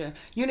manager.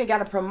 You done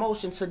got a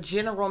promotion to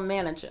general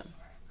manager,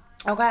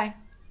 okay?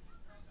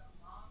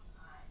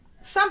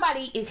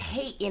 Somebody is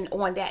hating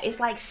on that. It's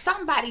like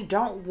somebody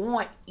don't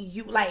want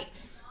you, like,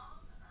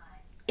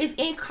 is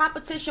in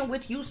competition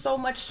with you so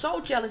much,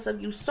 so jealous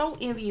of you, so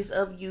envious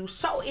of you,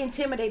 so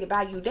intimidated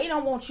by you. They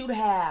don't want you to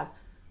have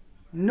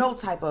no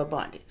type of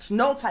abundance,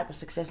 no type of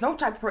success, no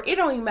type of, it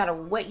don't even matter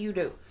what you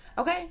do,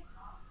 okay?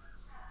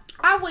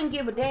 I wouldn't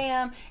give a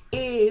damn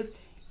if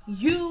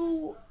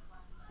you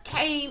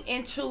came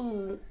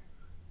into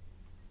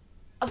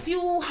a few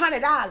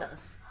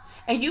 $100s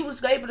and you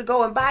was able to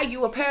go and buy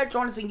you a pair of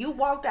Jordans, and you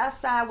walked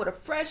outside with a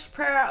fresh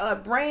pair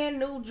of brand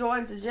new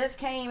Jordans that just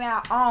came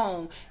out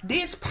on.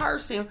 This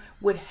person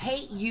would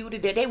hate you to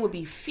death. They would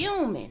be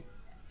fuming.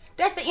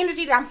 That's the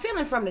energy that I'm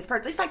feeling from this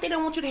person. It's like they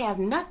don't want you to have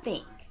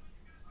nothing.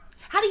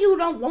 How do you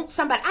don't want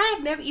somebody? I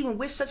have never even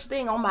wished such a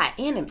thing on my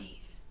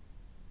enemies.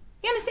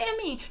 You understand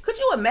me? Could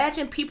you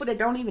imagine people that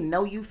don't even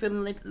know you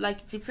feeling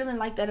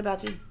like that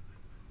about you?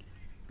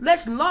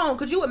 Let alone,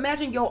 could you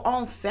imagine your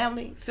own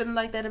family feeling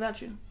like that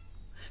about you?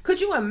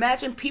 Could you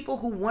imagine people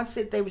who once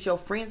said they was your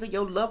friends or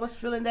your lovers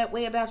feeling that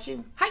way about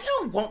you? How you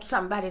don't want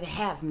somebody to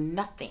have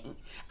nothing?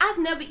 I've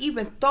never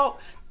even thought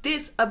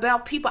this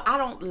about people I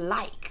don't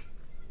like.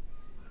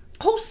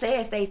 Who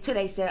says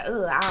they say,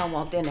 oh, I don't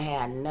want them to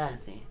have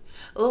nothing.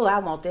 Oh, I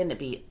want them to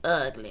be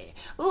ugly.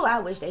 Oh, I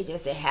wish they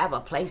just didn't have a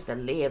place to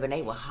live and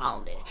they were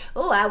haunted.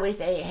 Oh, I wish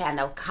they didn't have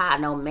no car,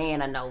 no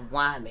man, or no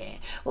woman.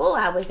 Oh,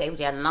 I wish they were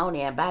just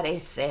lonely and by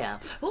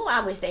themselves. Oh,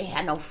 I wish they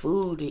had no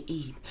food to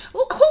eat.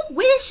 Who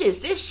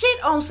wishes this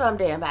shit on some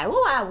damn body?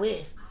 Oh, I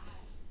wish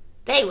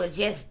they would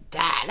just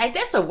die. Like,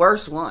 that's the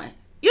worst one.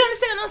 You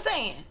understand what I'm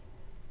saying?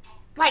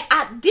 Like,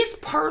 this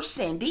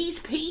person, these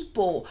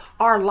people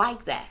are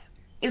like that.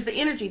 Is the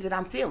energy that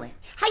I'm feeling.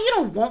 How you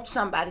don't want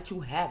somebody to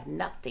have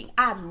nothing?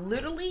 I've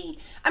literally,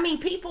 I mean,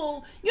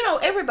 people, you know,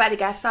 everybody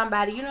got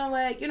somebody, you know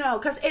what, you know,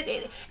 because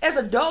as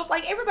adults,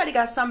 like, everybody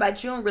got somebody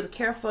you don't really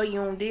care for, you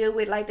don't deal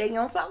with like that, you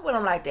don't fuck with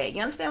them like that.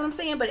 You understand what I'm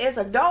saying? But as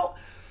adult,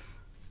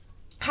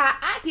 how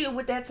I deal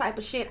with that type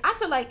of shit, I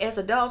feel like as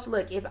adults,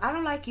 look, if I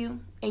don't like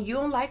you and you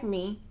don't like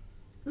me,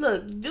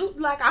 look, dude,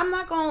 like, I'm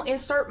not going to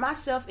insert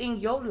myself in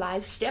your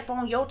life, step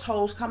on your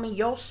toes, come in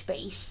your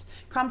space,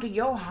 come to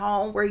your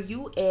home where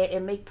you at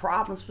and make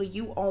problems for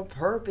you on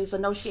purpose or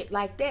no shit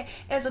like that.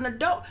 As an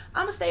adult,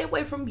 I'm going to stay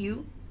away from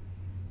you.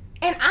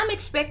 And I'm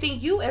expecting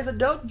you as an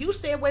adult, you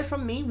stay away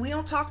from me. We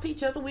don't talk to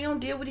each other. We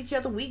don't deal with each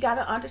other. We got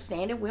to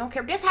understand it. We don't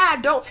care. That's how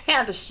adults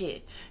handle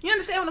shit. You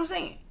understand what I'm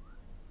saying?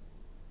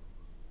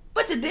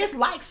 But to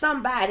dislike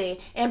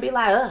somebody and be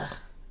like, ugh,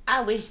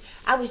 I wish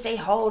they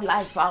whole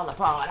life fall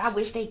apart. I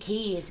wish they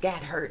kids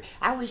got hurt.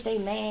 I wish they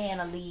man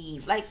will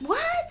leave. Like,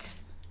 what?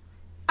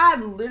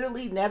 I've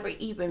literally never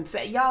even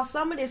y'all,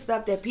 some of this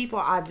stuff that people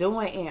are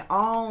doing and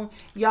on,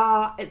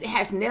 y'all, it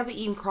has never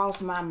even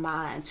crossed my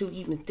mind to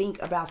even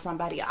think about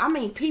somebody. I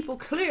mean, people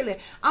clearly,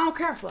 I don't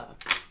care for them.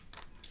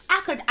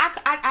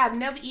 I've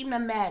never even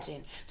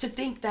imagined to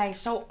think things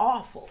so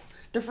awful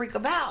to freak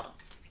about them.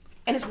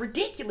 And it's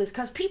ridiculous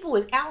because people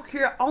is out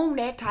here on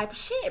that type of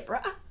shit,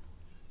 bruh.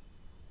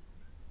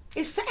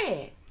 It's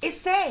sad. It's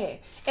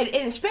sad. And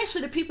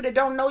especially the people that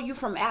don't know you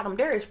from Adam.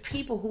 There is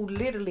people who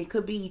literally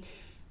could be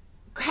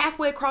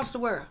halfway across the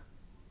world,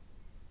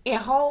 in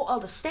whole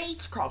other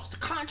states, across the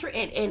country,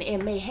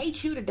 and may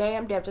hate you to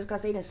damn death just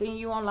because they done seen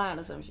you online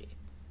or some shit.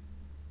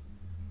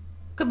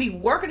 Could be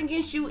working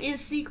against you in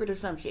secret or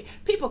some shit.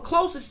 People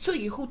closest to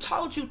you who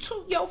told you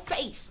to your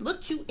face,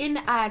 looked you in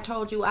the eye and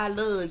told you I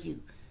love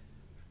you,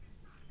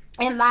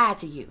 and lied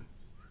to you.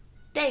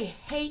 They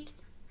hate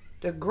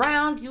the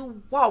ground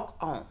you walk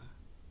on.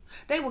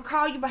 They will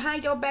call you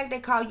behind your back. They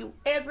call you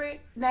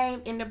every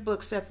name in the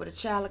book except for the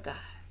child of God.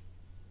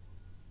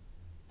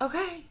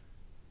 Okay?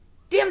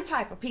 Them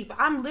type of people.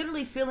 I'm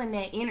literally feeling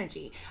that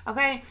energy.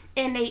 Okay?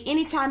 And they,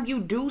 anytime you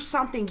do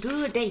something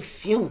good, they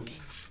fuming.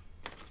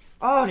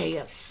 Oh, they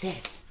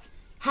upset.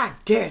 How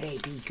dare they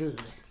be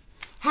good?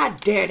 How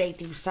dare they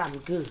do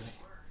something good?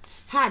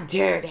 How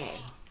dare they?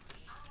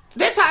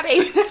 That's how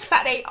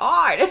they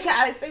are. That's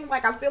how it seems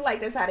like. I feel like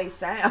that's how they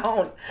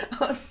sound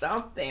or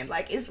something.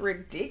 Like, it's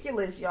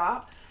ridiculous,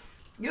 y'all.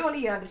 You don't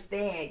even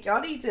understand. Y'all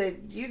need to,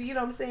 you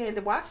know what I'm saying?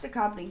 To watch the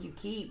company you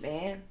keep,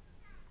 man.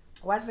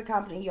 Watch the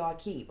company y'all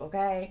keep,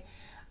 okay?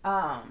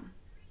 As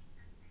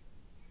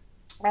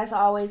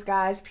always,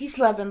 guys, peace,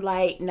 love, and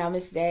light.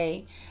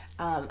 Namaste.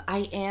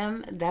 I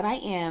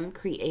am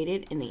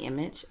created in the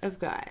image of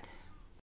God.